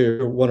went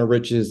to one of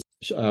Rich's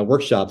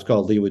workshops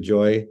called Lead with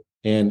Joy.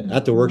 And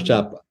at the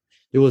workshop,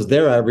 it was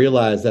there I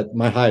realized that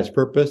my highest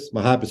purpose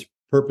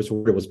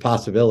was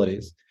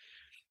possibilities.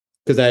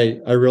 Because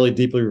I really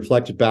deeply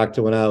reflected back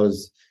to when I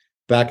was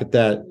back at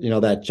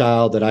that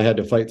child that I had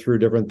to fight through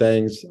different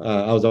things.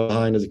 I was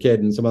behind as a kid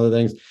and some other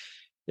things.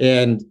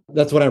 And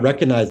that's when I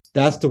recognized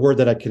that's the word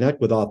that I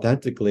connect with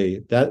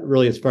authentically. That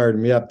really has fired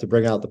me up to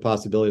bring out the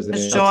possibilities.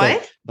 Joy.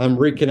 So I'm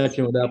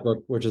reconnecting with that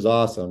book, which is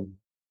awesome.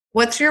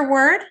 What's your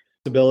word?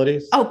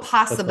 Possibilities. Oh,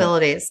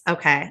 possibilities.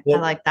 Okay. I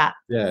like that.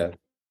 Yeah.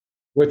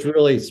 Which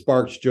really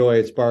sparks joy.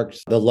 It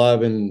sparks the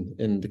love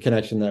and the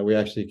connection that we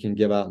actually can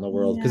give out in the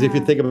world. Because if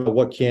you think about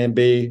what can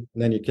be,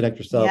 and then you connect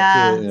yourself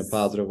to it in a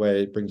positive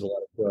way, it brings a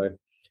lot of joy.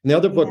 And the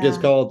other book is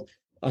called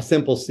A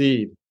Simple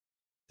Seed.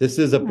 This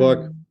is a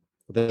book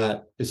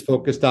that is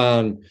focused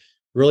on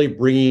really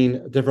bringing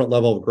a different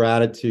level of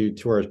gratitude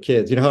to our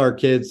kids. You know how our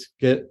kids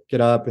get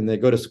up and they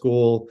go to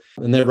school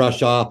and they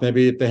rush off.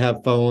 Maybe if they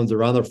have phones,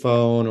 they're on their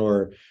phone,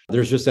 or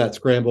there's just that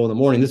scramble in the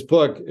morning. This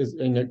book is,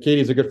 and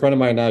Katie's a good friend of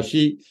mine now.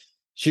 She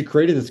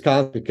created this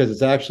concept because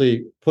it's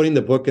actually putting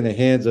the book in the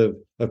hands of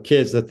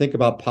kids that think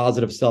about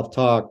positive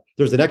self-talk.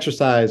 There's an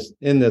exercise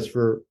in this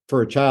for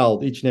a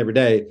child each and every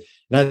day.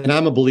 And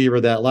I'm a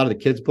believer that a lot of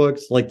the kids'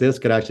 books like this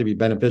could actually be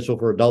beneficial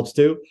for adults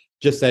too.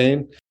 Just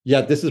saying.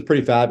 Yeah, this is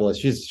pretty fabulous.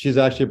 She's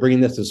actually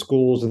bringing this to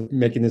schools and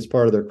making this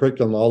part of their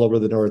curriculum all over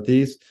the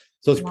Northeast.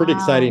 So it's pretty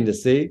exciting to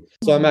see.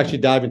 So I'm actually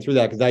diving through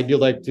that because I do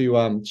like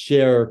to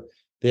share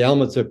the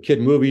elements of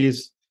kid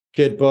movies,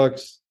 kid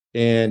books,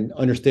 and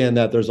understand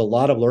that there's a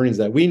lot of learnings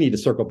that we need to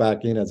circle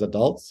back in as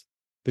adults.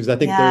 Because I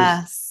think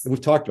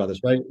we've talked about this,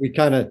 right?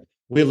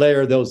 We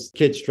layer those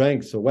kid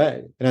strengths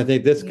away. And I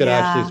think this could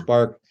actually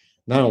spark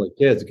not only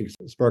kids, it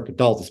could spark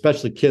adults,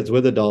 especially kids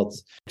with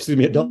adults,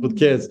 adults with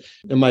kids.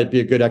 It might be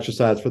a good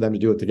exercise for them to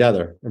do it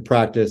together and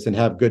practice and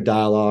have good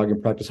dialogue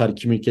and practice how to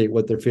communicate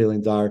what their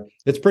feelings are.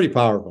 It's pretty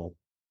powerful.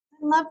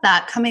 I love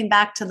that. Coming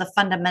back to the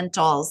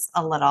fundamentals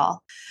a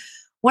little.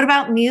 What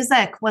about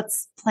music?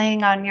 What's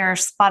playing on your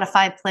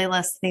Spotify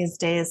playlist these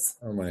days?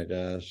 Oh my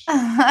gosh.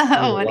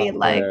 What do you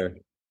like?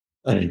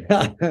 I've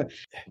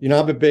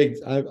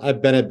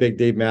been a big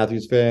Dave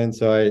Matthews fan.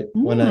 So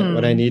when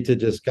I need to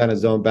just kind of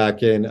zone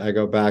back in, I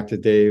go back to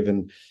Dave.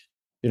 And,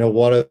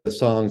 one of the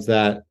songs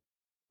that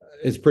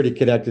is pretty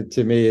connected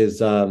to me is,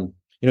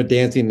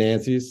 Dancing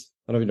Nancy's.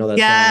 I don't even know that song.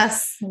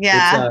 Yes.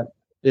 Yeah.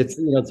 It's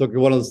like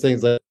one of those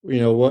things that,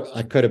 what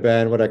I could have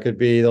been, what I could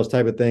be, those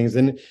type of things.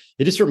 And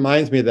it just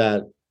reminds me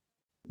that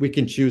we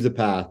can choose a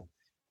path.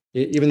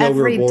 Even though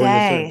we were born in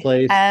a certain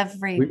place.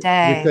 Every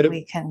day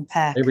we can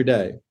pick. Every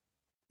day.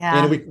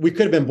 Yeah. And we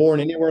could have been born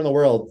anywhere in the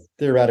world,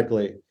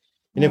 theoretically.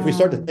 And if we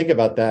start to think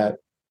about that,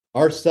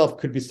 our self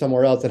could be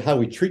somewhere else, and how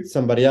we treat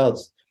somebody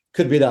else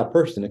could be that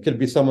person. It could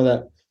be someone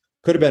that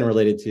could have been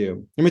related to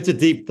you. I mean, it's a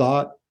deep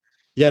thought.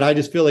 Yet I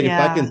just feel like if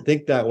I can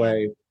think that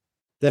way,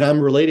 then I'm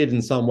related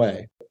in some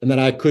way. And then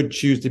I could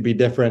choose to be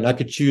different. I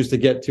could choose to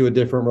get to a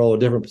different role, a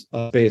different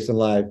space in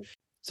life.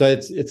 So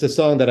it's a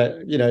song that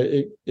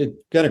it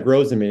kind of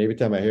grows in me every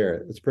time I hear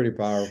it. It's pretty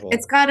powerful.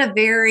 It's got a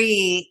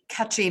very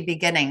catchy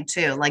beginning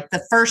too. Like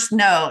the first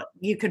note,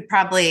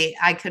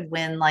 I could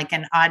win like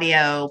an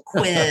audio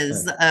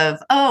quiz of,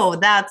 oh,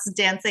 that's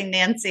Dancing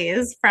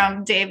Nancy's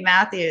from Dave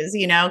Matthews,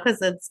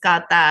 because it's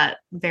got that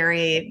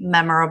very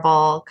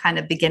memorable kind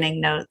of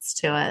beginning notes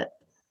to it.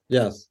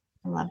 Yes.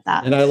 I love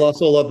that. And I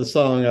also love the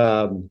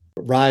song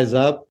Rise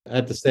Up. I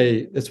have to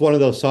say, it's one of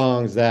those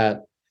songs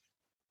that,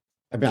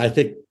 I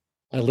think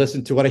I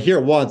listen to when I hear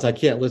it once, I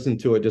can't listen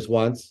to it just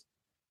once.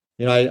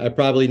 I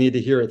probably need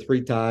to hear it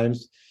 3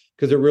 times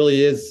because it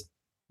really is.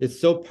 It's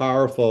so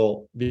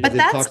powerful because it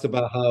talks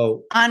about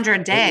how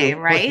Andra Day,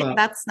 right?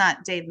 That's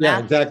not Dave Matthews. Yeah,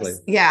 exactly.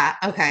 Yeah.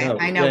 Okay. No,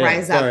 I know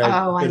Rise Up. Sorry,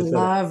 I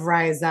love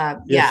Rise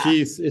Up. Yeah.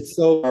 It's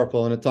so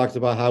powerful. And it talks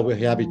about how we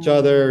have each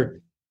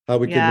other, how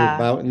we can move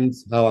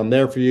mountains, how I'm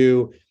there for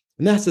you.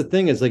 And that's the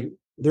thing is like,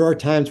 there are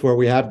times where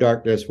we have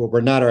darkness, where we're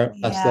not our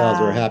best selves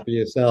or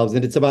happiest selves.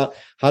 And it's about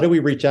how do we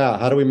reach out?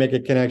 How do we make a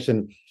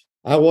connection?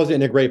 I wasn't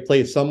in a great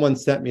place. Someone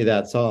sent me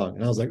that song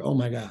and I was like, oh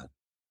my God,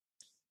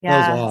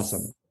 that was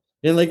awesome.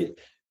 And like,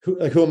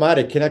 who am I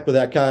to connect with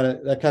that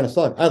kind of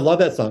song? I love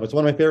that song. It's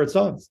one of my favorite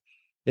songs.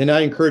 And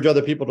I encourage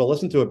other people to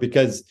listen to it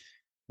because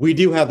we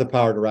do have the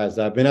power to rise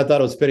up. And I thought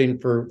it was fitting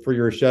for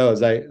your show.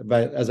 As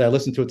I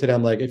listened to it today,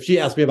 I'm like, if she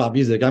asked me about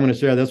music, I'm going to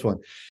share this one.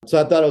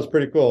 So I thought it was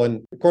pretty cool.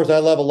 And of course, I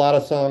love a lot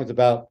of songs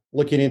about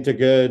looking into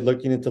good,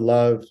 looking into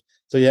love.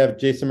 So you have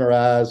Jason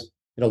Mraz,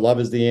 Love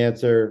is the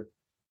Answer.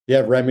 You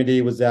have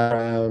Remedy, Was That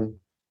Around?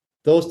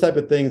 Those type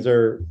of things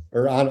are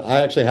on.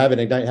 I actually have an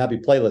Ignite Happy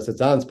playlist.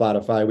 It's on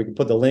Spotify. We can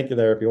put the link in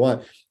there if you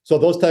want. So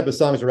those type of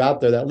songs are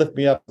out there that lift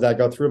me up as I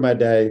go through my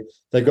day,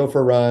 as I go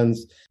for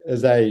runs,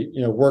 as I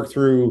work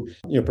through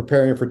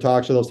preparing for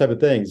talks or those type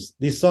of things.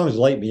 These songs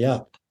light me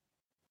up.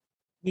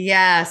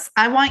 Yes,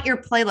 I want your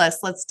playlist.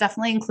 Let's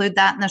definitely include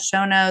that in the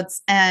show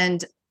notes.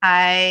 And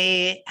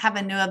I have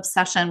a new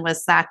obsession with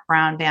Zach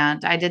Brown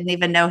Band. I didn't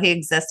even know he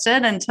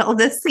existed until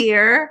this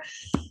year.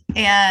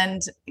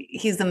 And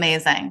he's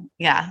amazing.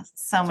 Yeah.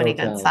 So many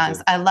good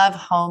songs. I love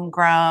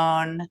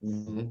Homegrown,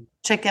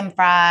 Chicken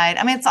Fried.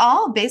 It's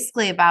all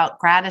basically about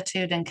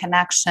gratitude and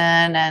connection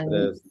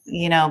and,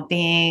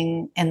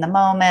 being in the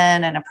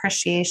moment and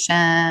appreciation.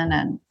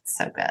 And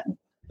so good.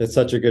 It's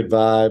such a good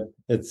vibe.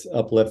 It's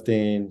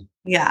uplifting.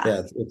 Yeah.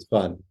 Yeah. It's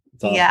fun.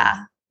 It's awesome.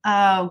 Yeah.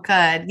 Oh,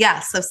 good. Yeah.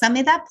 So send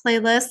me that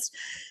playlist.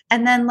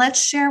 And then let's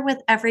share with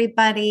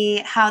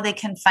everybody how they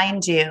can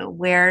find you.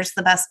 Where's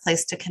the best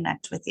place to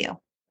connect with you?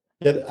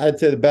 Yeah, I'd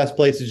say the best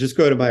place is just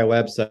go to my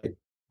website,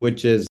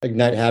 which is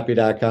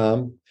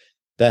ignitehappy.com.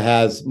 That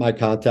has my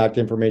contact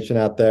information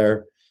out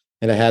there.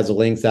 And it has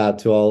links out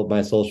to all of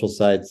my social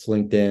sites,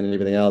 LinkedIn and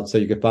everything else. So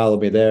you can follow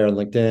me there on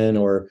LinkedIn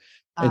or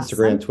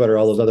Instagram, Twitter,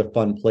 all those other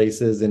fun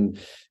places. And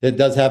it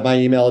does have my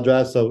email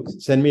address. So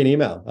send me an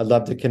email. I'd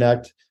love to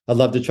connect. I'd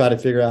love to try to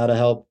figure out how to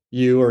help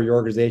you or your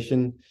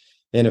organization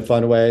in a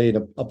fun way, in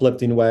an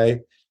uplifting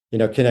way,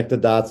 connect the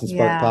dots and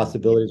spark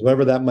possibilities,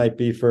 whatever that might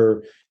be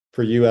for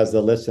you as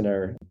the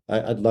listener.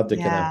 I'd love to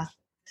connect.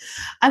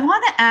 I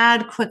want to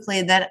add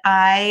quickly that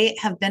I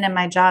have been in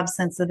my job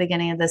since the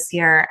beginning of this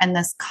year, and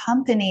this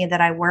company that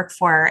I work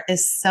for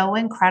is so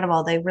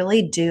incredible. They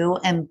really do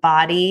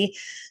embody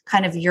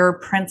kind of your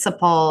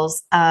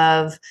principles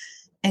of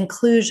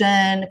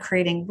inclusion,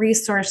 creating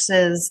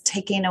resources,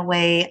 taking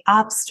away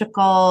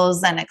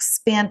obstacles and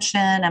expansion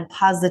and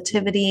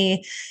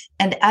positivity.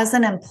 And as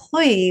an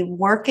employee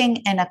working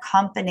in a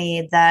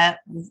company that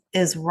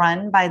is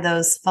run by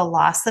those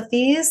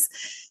philosophies,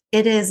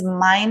 it is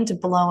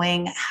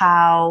mind-blowing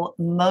how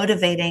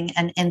motivating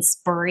and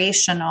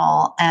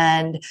inspirational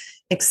and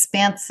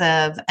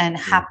expansive and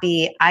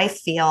happy I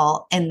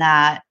feel in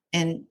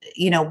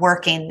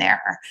working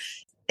there.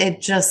 It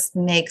just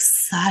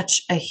makes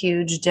such a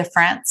huge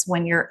difference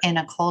when you're in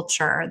a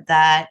culture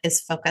that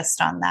is focused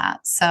on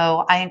that.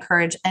 So I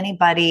encourage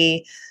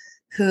anybody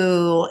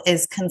who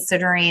is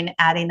considering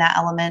adding that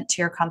element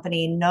to your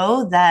company,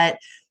 know that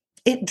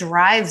it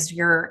drives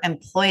your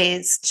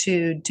employees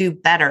to do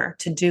better,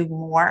 to do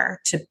more,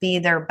 to be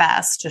their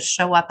best, to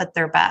show up at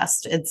their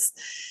best. It's,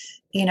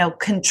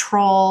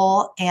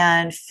 control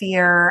and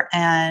fear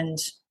and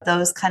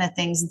those kind of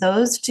things.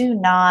 Those do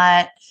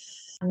not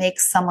make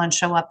someone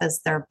show up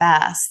as their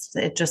best.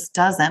 It just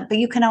doesn't. But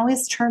you can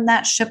always turn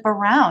that ship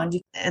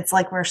around. It's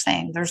like we're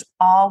saying, there's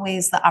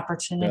always the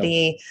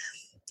opportunity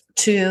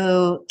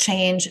to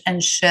change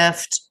and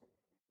shift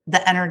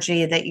the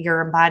energy that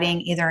you're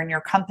embodying either in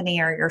your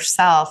company or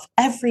yourself.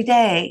 Every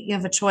day you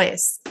have a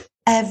choice.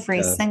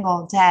 Every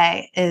single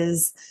day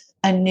is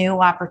a new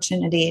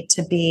opportunity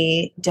to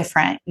be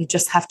different. You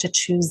just have to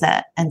choose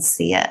it and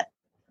see it,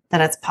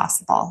 that it's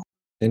possible.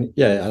 And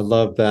I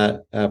love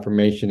that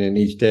affirmation. And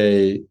each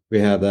day we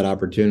have that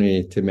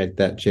opportunity to make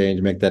that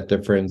change, make that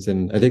difference.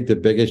 And I think the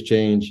biggest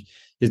change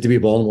is to be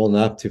vulnerable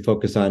enough to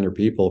focus on your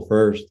people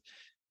first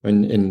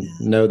and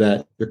know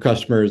that your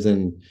customers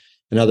and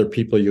other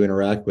people you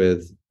interact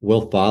with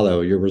will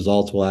follow. Your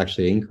results will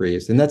actually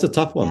increase. And that's a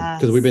tough one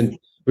because we've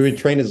been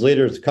trained as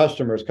leaders,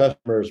 customers,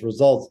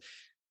 results.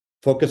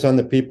 focus on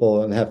the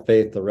people and have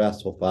faith, the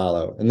rest will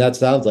follow. And that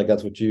sounds like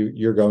that's what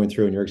you're going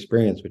through in your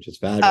experience, which is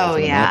fabulous. Oh,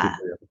 yeah.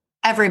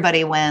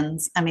 Everybody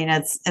wins. I mean,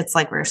 it's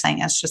like we were saying,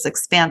 it's just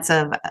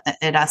expansive.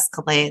 It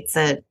escalates,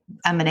 it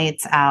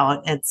emanates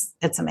out.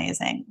 It's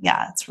amazing.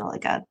 Yeah, it's really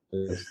good.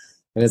 It is.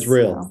 And it's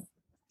real.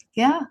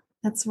 Yeah,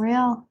 it's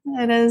real.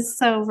 It is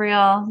so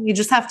real. You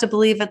just have to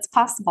believe it's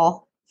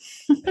possible.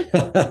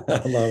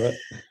 I love it.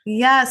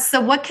 Yeah. So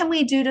what can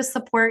we do to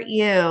support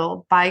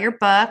you? Buy your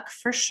book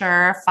for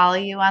sure. Follow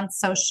you on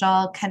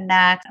social,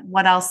 connect.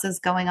 What else is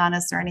going on?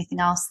 Is there anything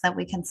else that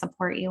we can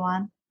support you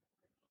on?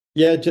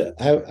 Yeah,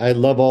 I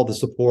love all the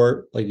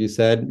support. Like you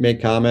said,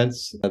 make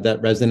comments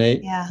that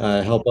resonate,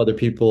 help other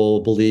people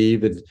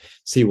believe and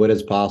see what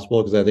is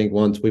possible. Because I think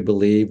once we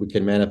believe, we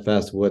can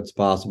manifest what's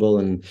possible.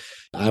 And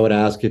I would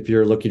ask, if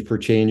you're looking for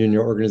change in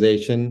your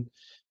organization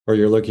or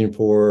you're looking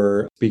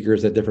for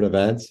speakers at different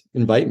events,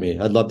 invite me.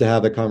 I'd love to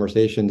have a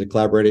conversation to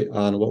collaborate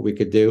on what we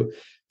could do.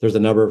 There's a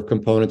number of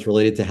components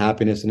related to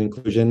happiness and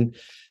inclusion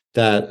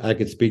that I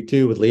could speak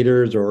to with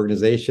leaders or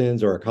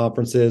organizations or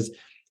conferences.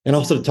 And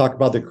also to talk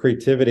about the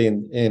creativity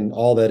in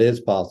all that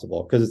is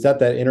possible, because it's at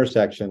that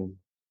intersection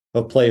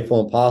of playful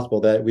and possible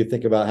that we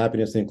think about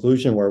happiness and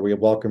inclusion, where we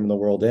welcome the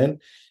world in,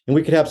 and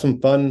we could have some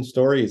fun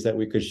stories that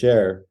we could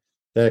share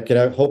that could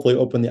hopefully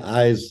open the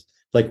eyes,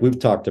 like we've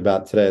talked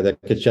about today,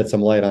 that could shed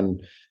some light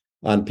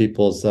on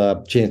people's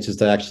chances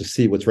to actually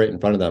see what's right in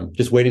front of them,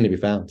 just waiting to be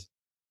found.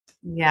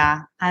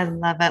 Yeah, I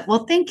love it.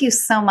 Well, thank you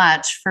so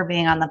much for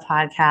being on the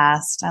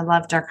podcast. I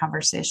loved our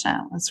conversation.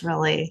 It was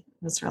really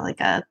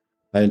good.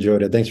 I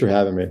enjoyed it. Thanks for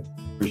having me.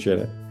 Appreciate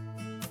it.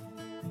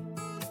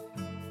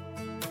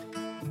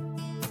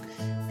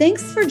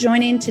 Thanks for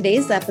joining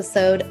today's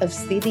episode of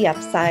See the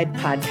Upside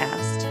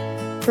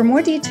podcast. For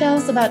more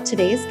details about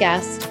today's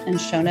guest and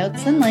show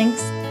notes and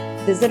links,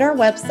 visit our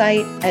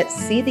website at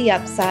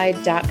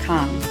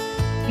seetheupside.com.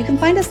 You can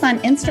find us on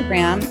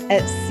Instagram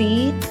at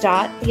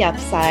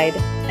see.theupside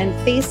and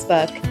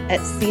Facebook at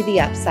See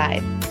the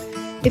Upside.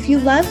 If you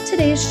loved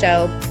today's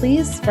show,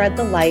 please spread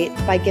the light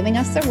by giving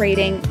us a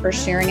rating or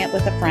sharing it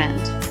with a friend.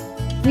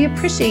 We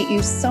appreciate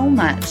you so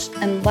much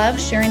and love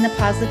sharing the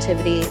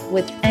positivity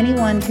with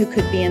anyone who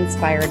could be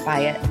inspired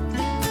by it.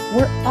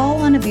 We're all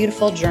on a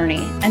beautiful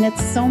journey, and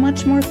it's so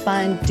much more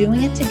fun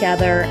doing it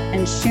together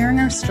and sharing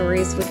our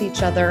stories with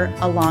each other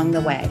along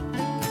the way.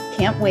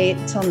 Can't wait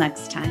till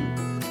next time.